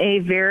had a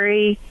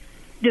very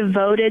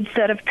devoted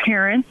set of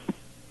parents,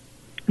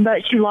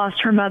 but she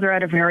lost her mother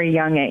at a very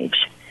young age.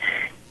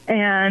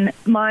 And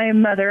my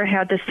mother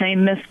had the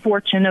same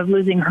misfortune of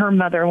losing her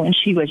mother when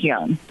she was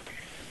young.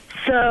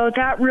 So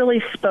that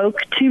really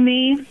spoke to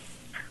me.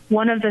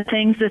 One of the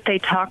things that they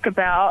talk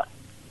about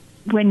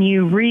when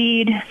you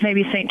read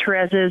maybe St.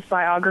 Therese's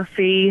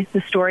biography,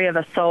 The Story of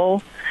a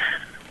Soul,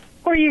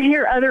 or you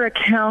hear other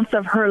accounts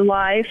of her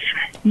life,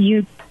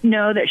 you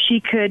know that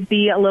she could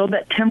be a little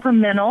bit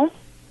temperamental.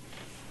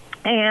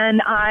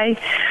 And I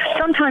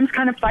sometimes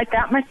kind of fight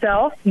that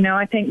myself.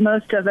 I think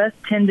most of us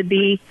tend to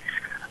be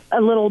a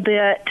little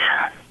bit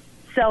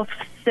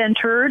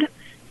self-centered,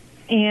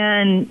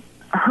 and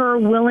her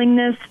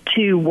willingness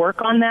to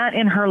work on that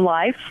in her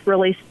life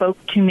really spoke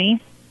to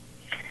me.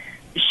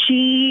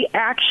 She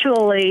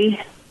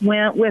actually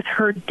went with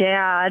her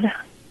dad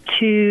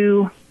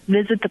to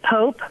visit the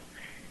Pope,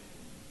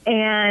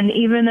 and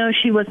even though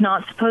she was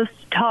not supposed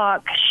to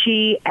talk,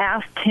 she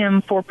asked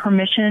him for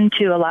permission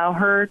to allow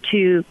her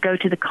to go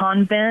to the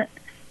convent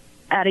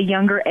at a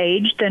younger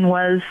age than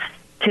was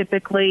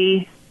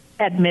typically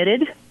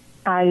admitted.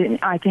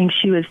 I think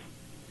she was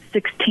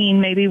 16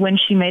 maybe when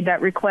she made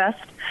that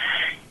request.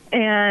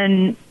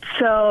 And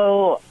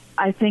so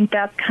I think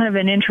that's kind of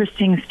an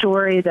interesting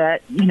story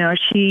that,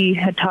 she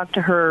had talked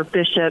to her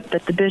bishop,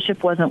 that the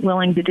bishop wasn't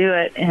willing to do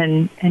it.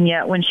 And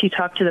yet when she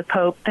talked to the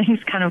Pope, things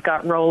kind of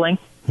got rolling.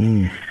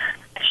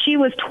 She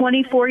was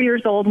 24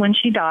 years old when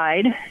she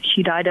died.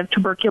 She died of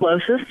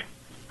tuberculosis.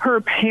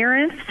 Her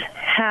parents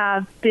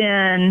have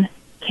been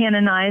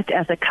canonized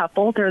as a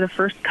couple. They're the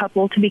first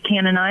couple to be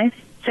canonized.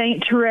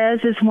 St.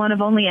 Therese is one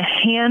of only a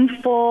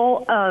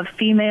handful of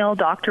female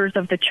doctors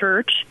of the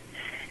church.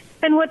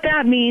 And what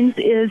that means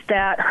is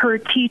that her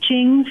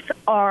teachings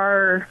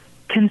are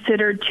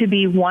considered to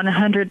be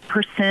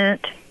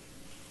 100%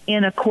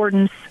 in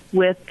accordance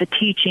with the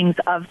teachings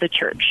of the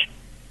church.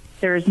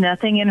 There is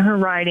nothing in her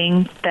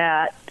writing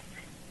that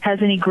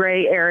has any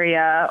gray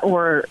area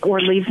or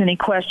leaves any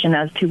question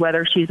as to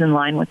whether she's in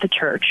line with the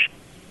church.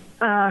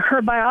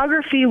 Her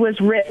biography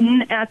was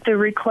written at the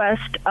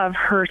request of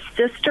her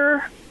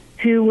sister,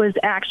 who was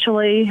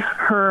actually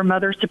her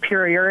mother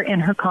superior in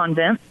her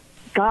convent.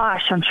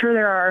 Gosh, I'm sure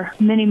there are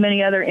many,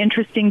 many other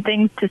interesting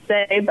things to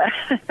say, but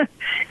I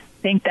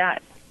think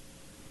that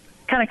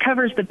kind of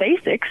covers the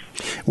basics.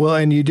 Well,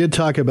 and you did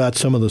talk about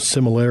some of the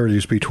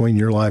similarities between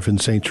your life and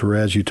St.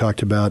 Therese. You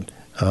talked about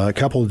a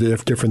couple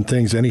of different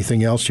things.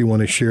 Anything else you want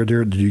to share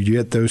there? Did you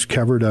get those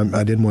covered?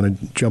 I didn't want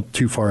to jump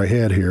too far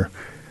ahead here.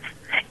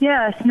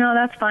 Yes, no,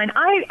 that's fine.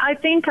 I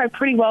think I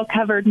pretty well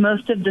covered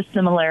most of the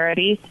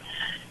similarities.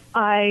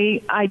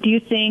 I do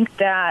think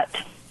that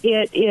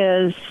it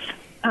is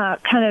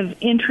kind of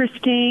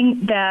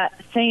interesting that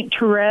St.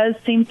 Therese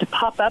seems to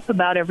pop up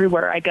about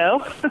everywhere I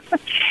go.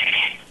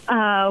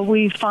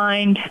 We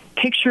find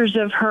pictures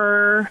of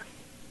her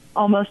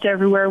almost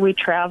everywhere we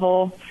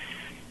travel.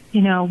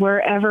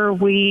 Wherever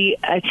we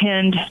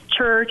attend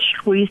church,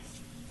 we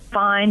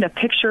find a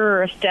picture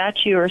or a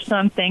statue or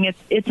something.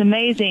 It's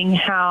amazing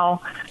how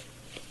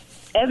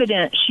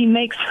evident she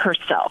makes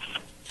herself.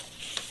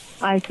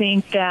 I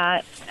think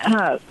that,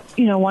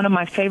 one of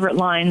my favorite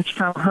lines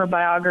from her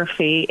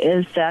biography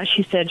is that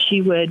she said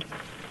she would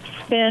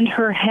spend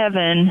her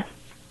heaven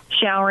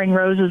showering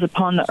roses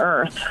upon the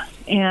earth.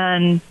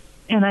 And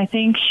I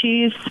think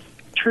she's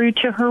true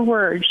to her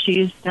word.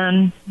 She's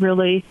done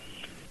really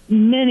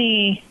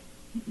many,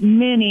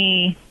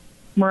 many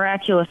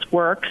miraculous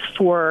works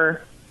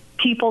for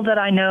people that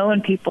I know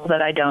and people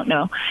that I don't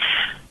know.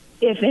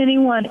 If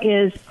anyone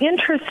is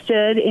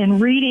interested in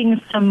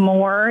reading some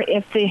more,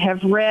 if they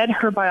have read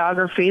her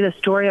biography, The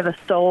Story of a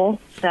Soul,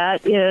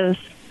 that is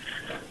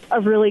a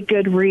really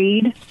good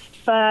read.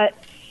 But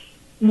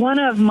one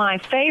of my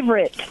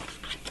favorite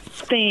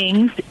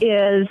things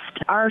is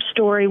our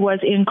story was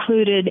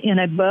included in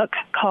a book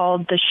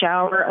called The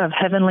Shower of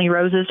Heavenly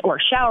Roses, or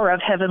Shower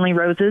of Heavenly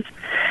Roses,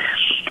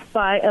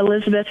 by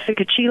Elizabeth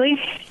Ficacchili.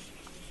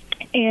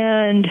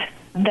 And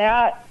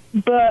that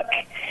book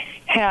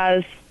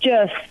has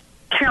just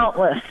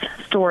countless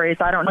stories.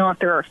 I don't know if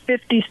there are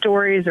 50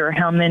 stories or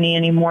how many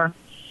anymore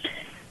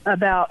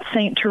about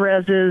St.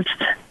 Teresa's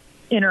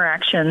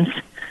interactions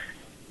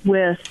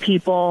with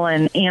people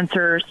and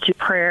answers to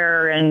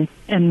prayer and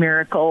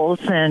miracles.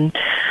 And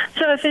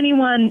so if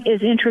anyone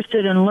is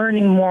interested in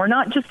learning more,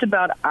 not just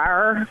about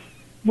our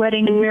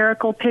wedding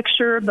miracle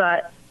picture,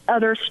 but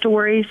other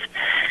stories,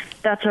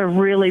 that's a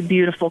really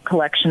beautiful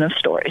collection of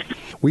stories.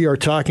 We are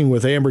talking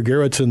with Amber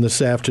Gerritsen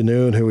this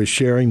afternoon, who is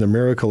sharing the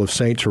miracle of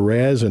St.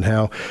 Therese and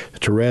how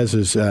Therese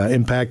has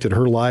impacted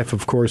her life.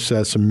 Of course,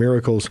 some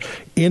miracles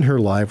in her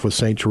life with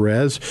St.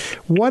 Therese.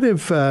 What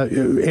if,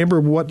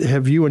 Amber, what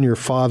have you and your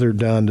father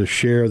done to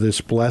share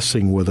this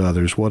blessing with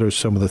others? What are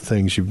some of the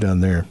things you've done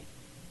there?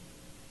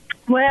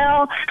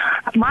 Well,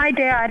 my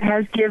dad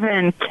has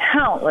given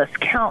countless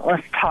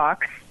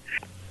talks.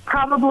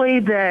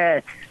 Probably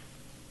the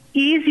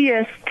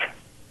easiest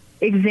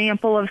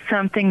example of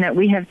something that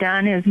we have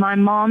done is my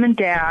mom and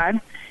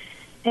dad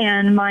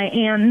and my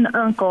aunt and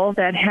uncle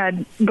that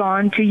had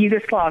gone to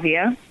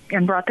Yugoslavia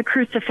and brought the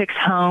crucifix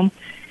home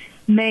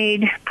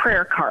made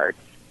prayer cards.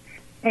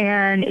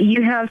 And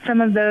you have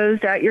some of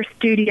those at your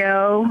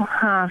studio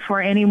for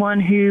anyone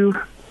who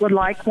would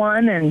like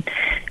one,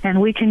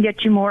 and we can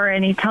get you more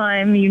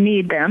anytime you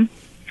need them.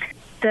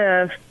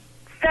 The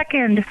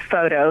second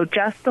photo,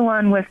 just the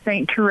one with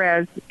St.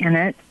 Therese in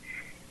it,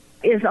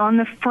 is on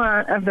the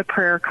front of the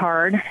prayer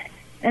card.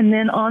 And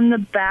then on the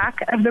back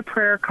of the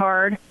prayer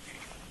card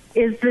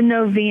is the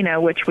novena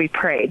which we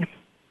prayed.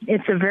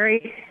 It's a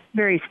very,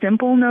 very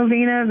simple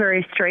novena,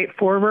 very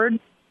straightforward.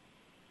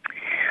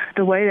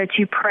 The way that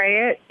you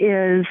pray it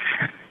is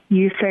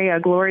you say a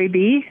glory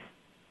be,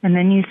 and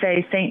then you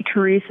say, St.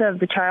 Teresa of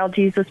the Child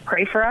Jesus,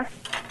 pray for us.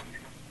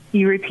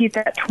 You repeat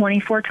that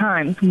 24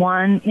 times,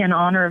 one in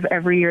honor of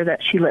every year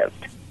that she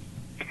lived.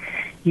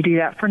 You do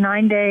that for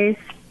 9 days.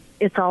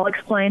 It's all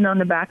explained on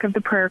the back of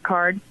the prayer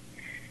card.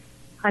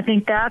 I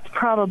think that's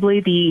probably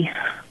the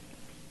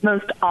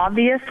most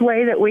obvious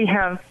way that we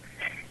have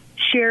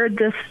shared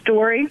this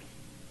story.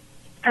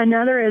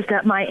 Another is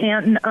that my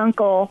aunt and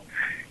uncle,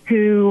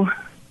 who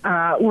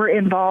were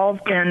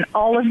involved in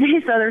all of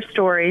these other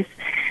stories,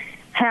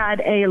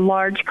 had a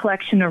large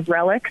collection of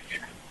relics,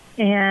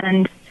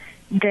 and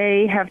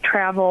they have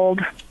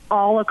traveled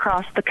all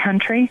across the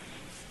country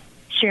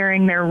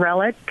sharing their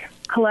relic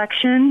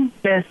collection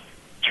with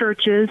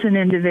churches and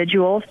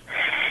individuals,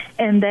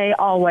 and they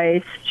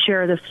always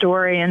share the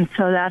story, and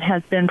so that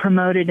has been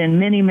promoted in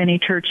many, many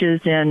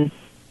churches in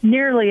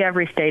nearly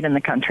every state in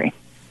the country.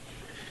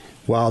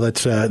 Wow,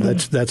 that's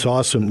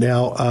awesome.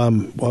 Now,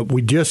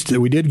 we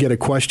did get a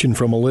question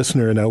from a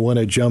listener, and I want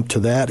to jump to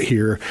that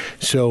here.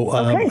 So,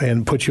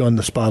 and put you on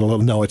the spot a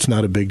little. No, it's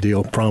not a big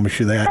deal. Promise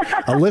you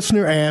that. A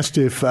listener asked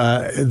if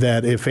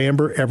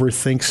Amber ever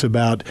thinks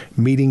about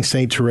meeting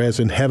St. Therese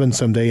in heaven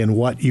someday, and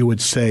what you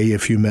would say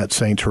if you met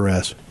St.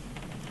 Therese.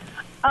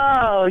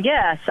 Oh,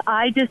 yes.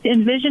 I just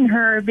envision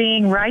her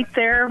being right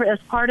there as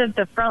part of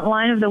the front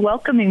line of the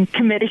welcoming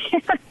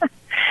committee.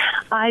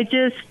 I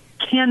just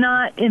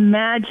cannot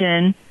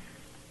imagine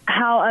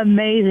how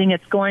amazing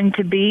it's going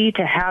to be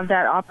to have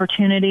that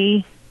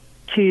opportunity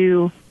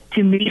to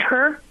meet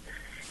her.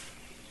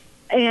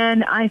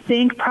 And I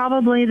think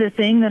probably the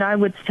thing that I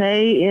would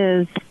say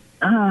is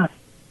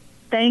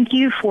thank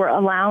you for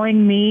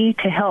allowing me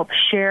to help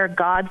share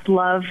God's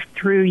love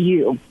through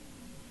you.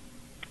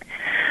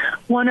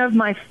 One of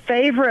my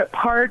favorite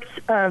parts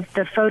of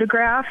the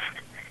photographs,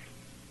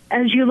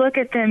 as you look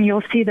at them,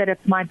 you'll see that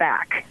it's my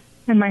back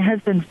and my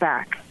husband's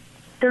back.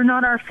 They're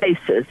not our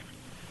faces.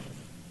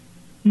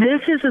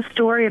 This is a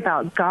story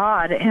about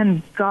God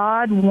and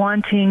God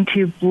wanting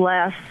to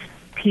bless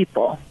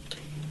people,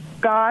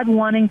 God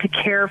wanting to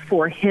care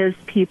for his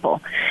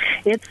people.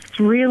 It's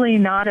really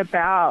not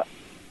about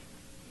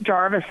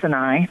Jarvis and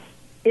I.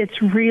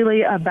 It's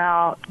really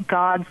about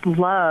God's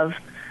love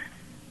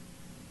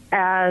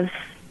as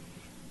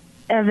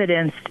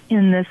evidenced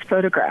in this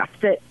photograph,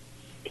 that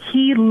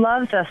he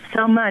loves us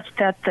so much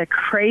that the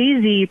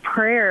crazy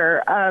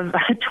prayer of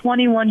a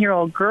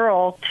 21-year-old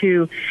girl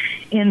to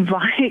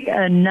invite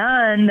a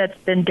nun that's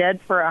been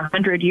dead for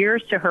 100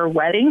 years to her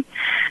wedding,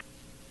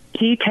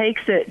 he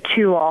takes it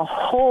to a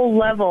whole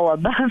level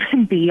above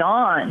and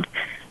beyond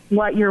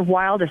what your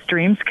wildest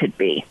dreams could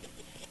be.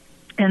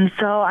 And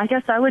so I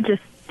guess I would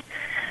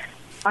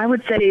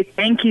say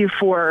thank you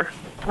for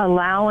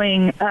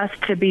allowing us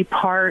to be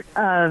part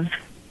of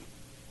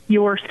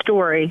your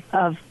story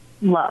of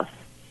love.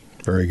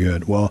 Very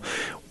good. Well,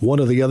 one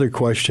of the other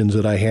questions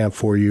that I have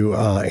for you,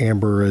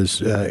 Amber,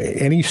 is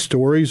any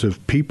stories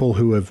of people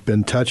who have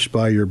been touched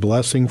by your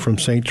blessing from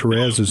St.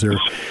 Therese? Is there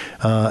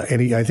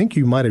any? I think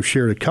you might have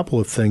shared a couple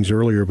of things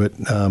earlier, but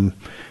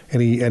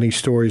any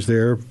stories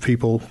there?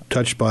 People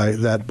touched by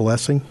that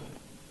blessing?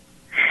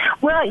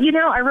 Well,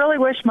 I really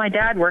wish my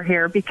dad were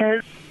here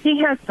because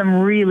he has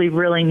some really,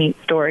 really neat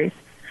stories.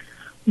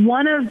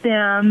 One of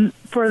them,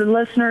 for the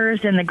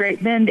listeners in the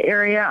Great Bend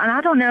area, and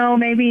I don't know,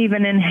 maybe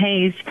even in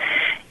Hayes,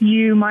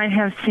 you might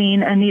have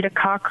seen Anita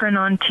Cochran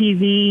on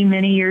TV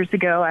many years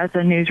ago as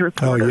a news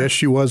reporter. Oh, yes,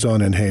 she was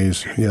on in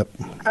Hayes. Yep.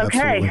 Okay,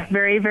 absolutely.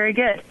 very, very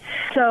good.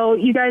 So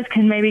you guys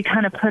can maybe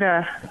kind of put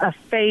a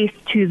face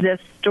to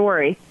this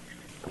story.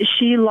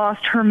 She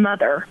lost her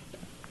mother,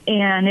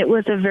 and it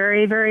was a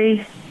very,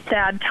 very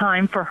sad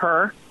time for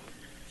her.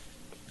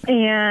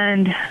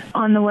 And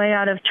on the way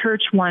out of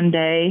church one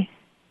day,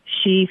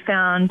 she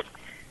found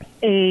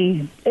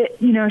she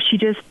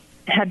just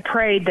had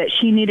prayed that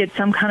she needed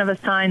some kind of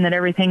a sign that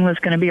everything was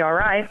going to be all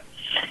right.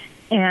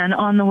 And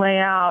on the way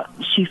out,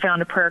 she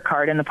found a prayer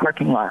card in the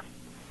parking lot.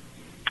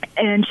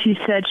 And she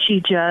said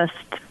she just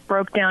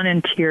broke down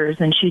in tears,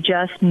 and she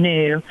just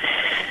knew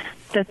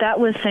that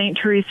was St.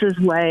 Teresa's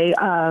way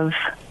of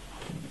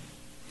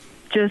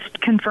just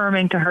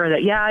confirming to her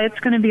that, yeah, it's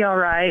going to be all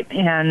right,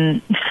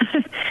 and,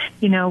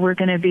 we're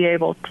going to be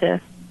able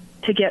to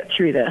get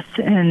through this.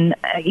 And,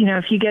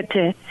 if you get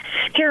to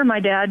hear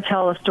my dad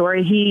tell a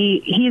story,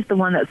 he's the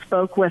one that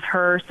spoke with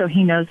her, so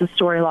he knows the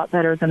story a lot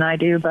better than I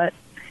do, but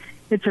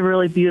it's a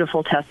really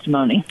beautiful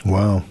testimony.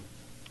 Wow.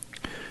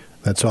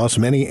 That's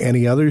awesome.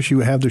 Any others you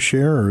have to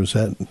share, or is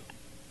that...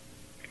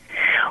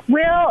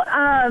 Well,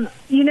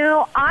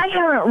 I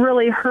haven't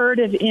really heard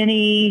of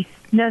any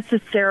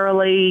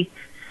necessarily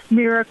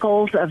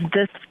miracles of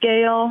this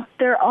scale.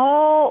 They're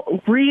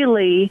all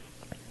really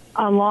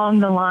along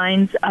the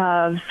lines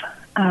of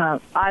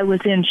I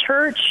was in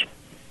church,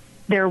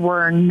 there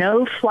were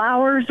no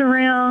flowers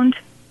around,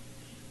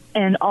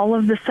 and all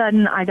of a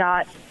sudden I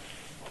got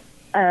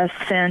a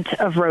scent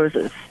of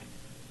roses.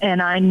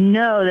 And I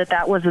know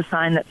that was a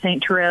sign that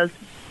St. Therese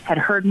had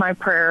heard my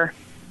prayer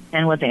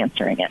and was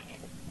answering it.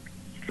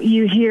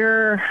 You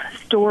hear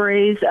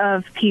stories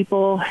of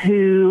people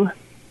who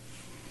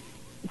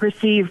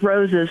receive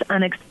roses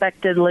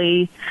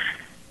unexpectedly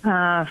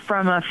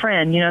from a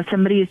friend.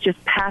 Somebody is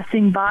just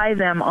passing by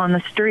them on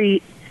the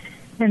street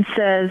and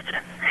says,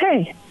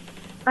 "Hey,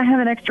 I have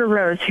an extra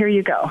rose. Here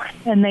you go."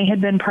 And they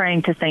had been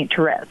praying to St.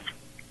 Therese.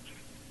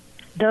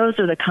 Those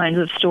are the kinds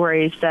of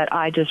stories that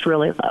I just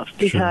really love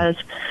because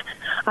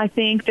I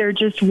think they're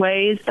just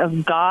ways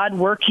of God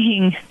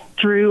working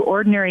through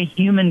ordinary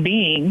human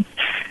beings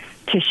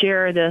to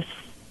share this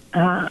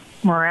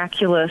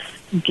miraculous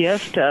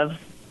gift of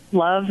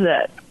love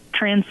that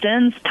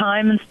transcends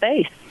time and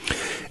space.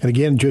 And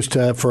again, just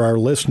for our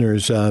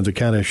listeners to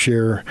kind of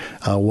share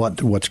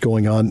what's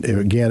going on.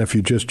 Again, if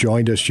you just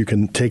joined us, you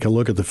can take a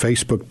look at the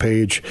Facebook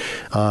page,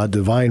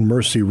 Divine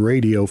Mercy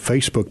Radio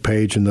Facebook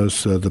page, and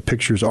those the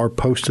pictures are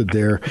posted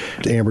there.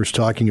 Amber's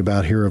talking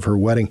about here of her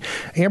wedding.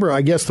 Amber,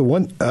 I guess the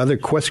one other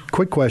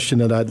quick question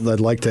that I'd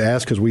like to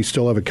ask, because we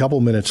still have a couple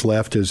minutes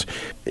left, is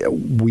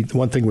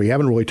one thing we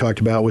haven't really talked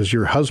about was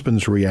your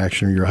husband's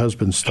reaction or your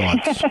husband's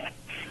thoughts.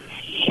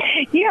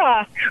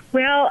 Yeah,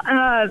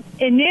 well,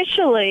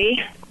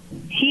 initially,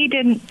 he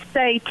didn't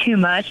say too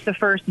much the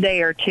first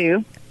day or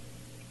two.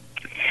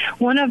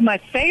 One of my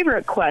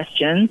favorite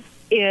questions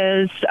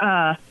is,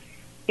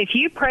 if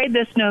you prayed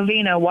this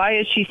novena, why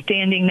is she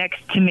standing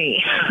next to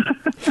me?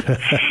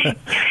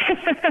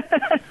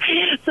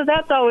 So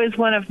that's always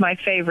one of my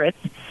favorites.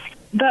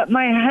 But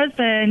my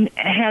husband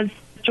has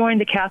joined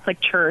the Catholic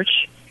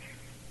Church,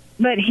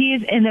 but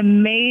he's an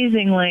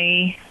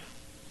amazingly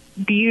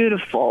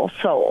beautiful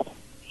soul.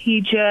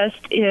 He just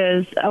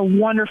is a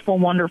wonderful,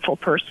 wonderful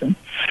person.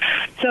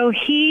 So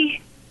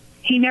he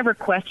never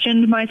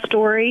questioned my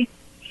story.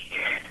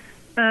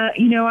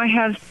 I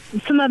have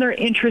some other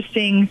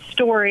interesting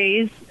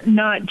stories,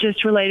 not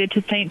just related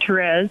to St.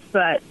 Therese,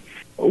 but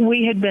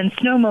we had been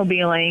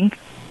snowmobiling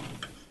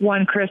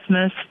one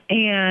Christmas,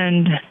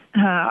 and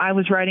I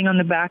was riding on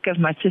the back of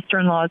my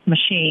sister-in-law's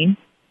machine.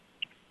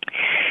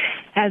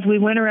 As we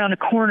went around a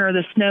corner,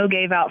 the snow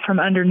gave out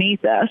from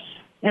underneath us.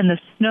 And the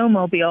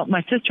snowmobile,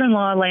 my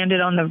sister-in-law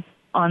landed on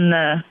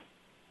the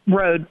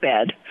road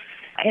bed,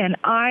 and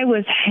I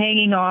was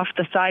hanging off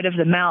the side of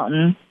the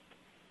mountain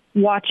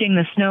watching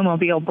the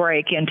snowmobile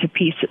break into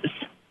pieces.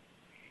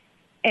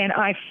 And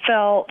I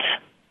felt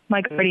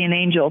my guardian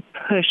angel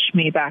push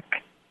me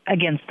back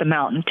against the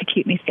mountain to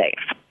keep me safe.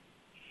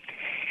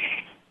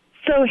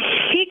 So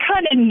he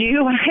kind of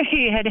knew I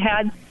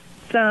had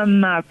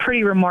some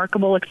pretty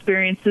remarkable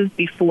experiences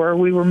before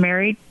we were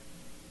married.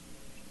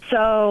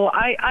 So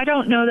I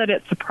don't know that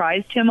it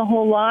surprised him a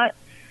whole lot.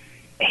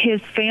 His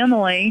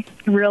family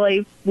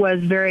really was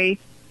very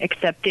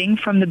accepting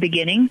from the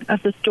beginning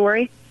of the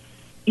story.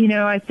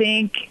 I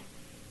think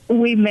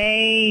we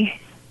may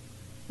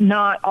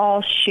not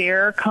all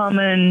share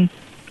common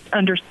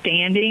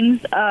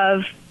understandings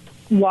of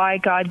why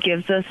God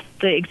gives us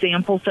the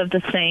examples of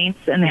the saints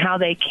and how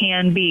they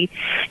can be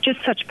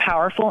just such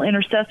powerful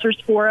intercessors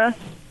for us.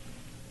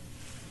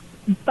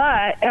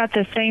 But at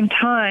the same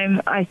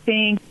time, I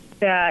think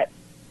that,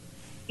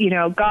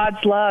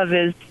 God's love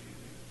is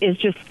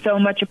just so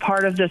much a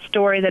part of the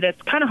story that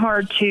it's kind of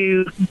hard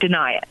to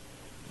deny it.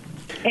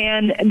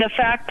 And the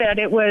fact that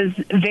it was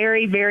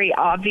very, very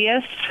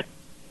obvious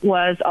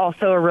was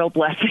also a real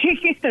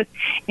blessing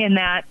in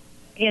that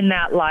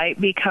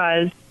light,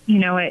 because,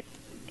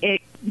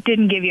 it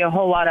didn't give you a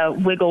whole lot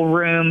of wiggle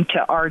room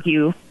to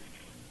argue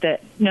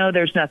that, no,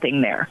 there's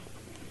nothing there.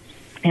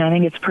 And I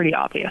think it's pretty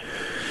obvious.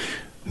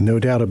 No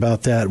doubt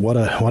about that. What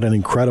an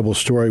incredible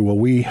story. Well,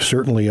 we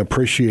certainly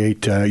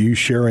appreciate you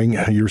sharing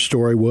your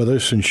story with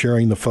us and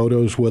sharing the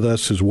photos with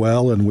us as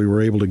well. And we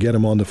were able to get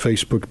them on the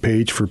Facebook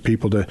page for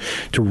people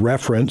to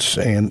reference,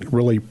 and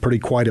really pretty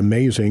quite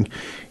amazing.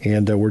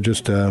 And we're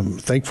just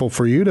thankful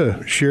for you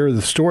to share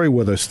the story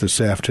with us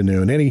this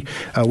afternoon.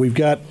 We've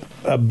got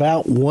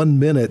about 1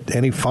 minute.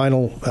 Any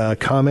final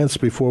comments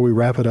before we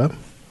wrap it up?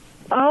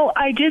 Oh,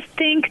 I just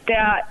think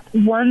that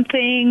one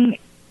thing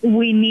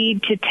we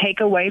need to take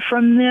away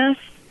from this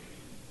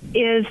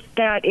is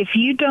that if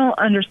you don't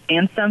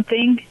understand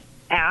something,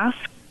 ask.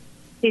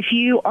 If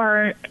you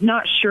are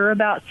not sure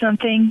about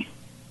something,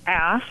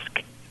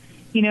 ask.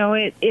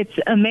 It's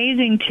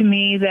amazing to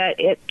me that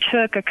it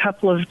took a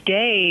couple of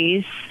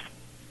days,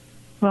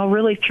 well,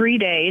 really 3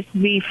 days,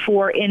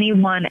 before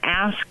anyone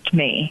asked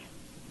me,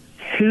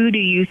 who do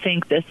you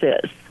think this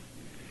is?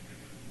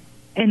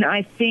 And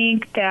I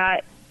think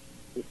that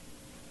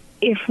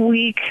if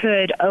we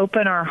could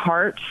open our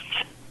hearts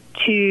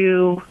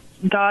to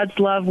God's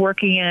love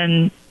working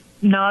in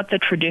not the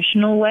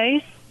traditional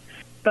ways,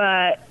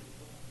 but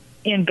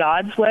in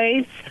God's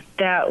ways,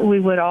 that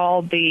we would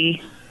all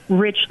be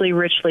richly,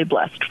 richly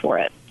blessed for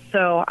it.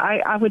 So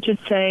I would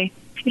just say,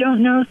 if you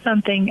don't know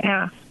something,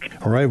 ask.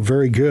 All right,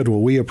 very good.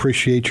 Well, we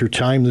appreciate your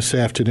time this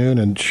afternoon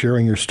and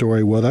sharing your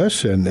story with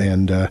us,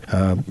 and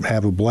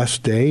have a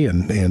blessed day,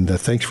 and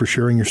thanks for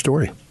sharing your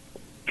story.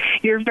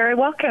 You're very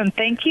welcome.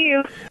 Thank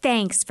you.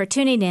 Thanks for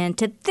tuning in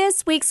to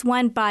this week's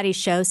One Body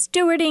Show,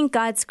 Stewarding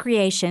God's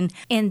Creation.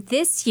 In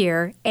this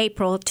year,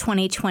 April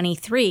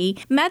 2023,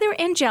 Mother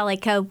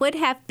Angelica would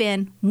have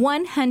been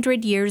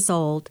 100 years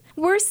old.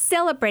 We're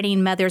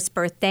celebrating Mother's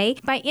birthday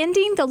by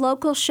ending the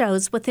local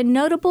shows with a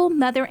notable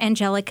Mother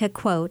Angelica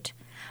quote.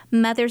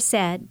 Mother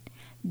said,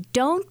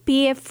 "Don't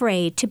be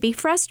afraid to be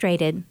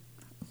frustrated.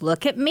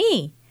 Look at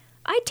me.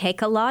 I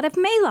take a lot of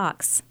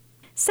Maalox."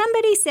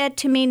 Somebody said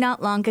to me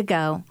not long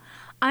ago,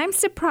 "I'm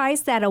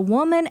surprised that a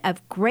woman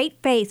of great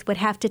faith would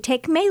have to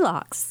take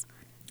Maalox."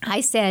 I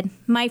said,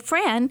 "My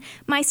friend,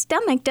 my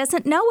stomach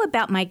doesn't know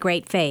about my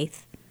great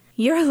faith."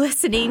 You're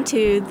listening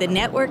to the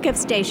network of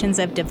stations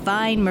of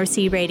Divine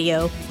Mercy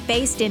Radio,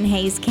 based in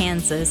Hays,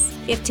 Kansas.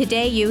 If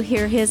today you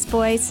hear His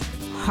voice,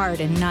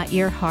 harden not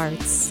your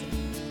hearts.